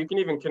 And yeah, you can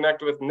even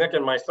connect with Nick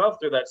and myself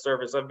through that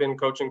service. I've been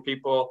coaching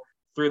people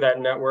through that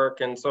network,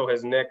 and so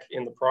has Nick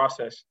in the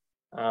process.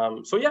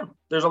 So yeah,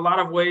 there's a lot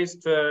of ways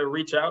to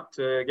reach out,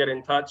 to get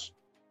in touch,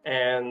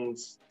 and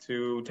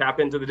to tap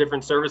into the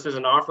different services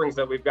and offerings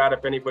that we've got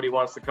if anybody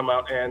wants to come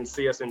out and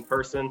see us in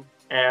person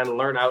and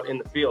learn out in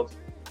the field.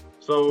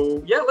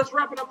 So yeah, let's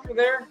wrap it up from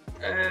there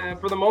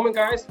for the moment,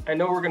 guys. I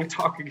know we're going to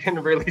talk again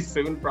really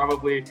soon,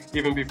 probably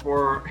even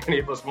before any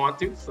of us want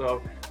to.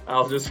 So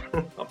I'll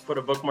put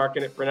a bookmark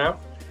in it for now.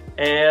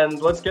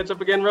 And let's catch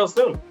up again real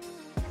soon.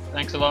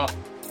 Thanks a lot.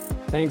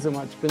 Thanks so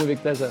much. Been a big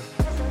pleasure.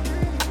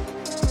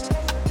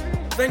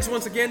 Thanks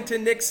once again to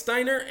Nick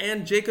Steiner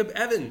and Jacob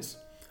Evans.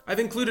 I've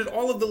included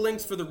all of the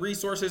links for the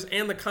resources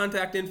and the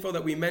contact info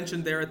that we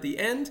mentioned there at the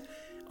end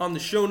on the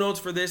show notes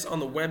for this on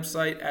the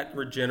website at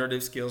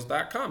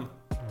regenerativeskills.com.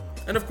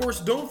 And of course,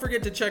 don't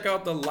forget to check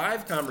out the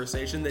live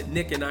conversation that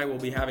Nick and I will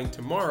be having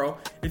tomorrow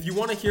if you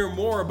want to hear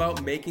more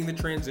about making the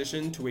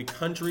transition to a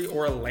country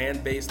or a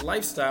land-based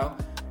lifestyle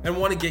and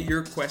want to get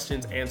your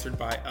questions answered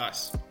by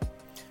us.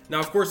 Now,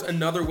 of course,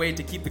 another way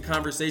to keep the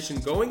conversation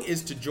going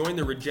is to join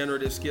the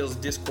Regenerative Skills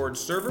Discord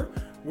server,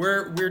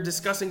 where we're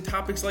discussing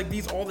topics like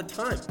these all the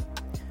time.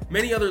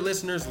 Many other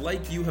listeners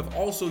like you have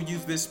also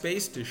used this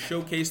space to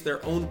showcase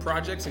their own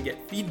projects and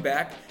get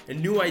feedback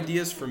and new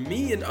ideas from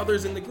me and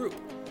others in the group.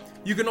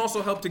 You can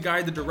also help to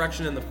guide the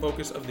direction and the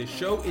focus of this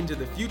show into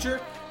the future,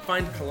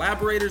 find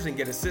collaborators and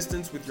get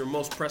assistance with your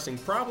most pressing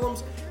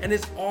problems, and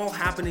it's all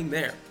happening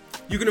there.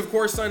 You can, of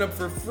course, sign up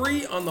for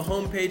free on the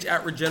homepage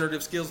at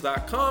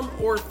regenerativeskills.com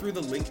or through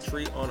the link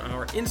tree on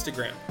our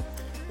Instagram.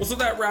 Well, so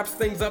that wraps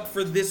things up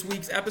for this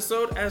week's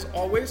episode. As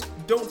always,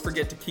 don't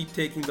forget to keep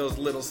taking those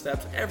little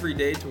steps every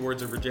day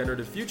towards a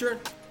regenerative future,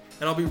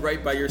 and I'll be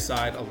right by your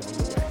side along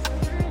the way.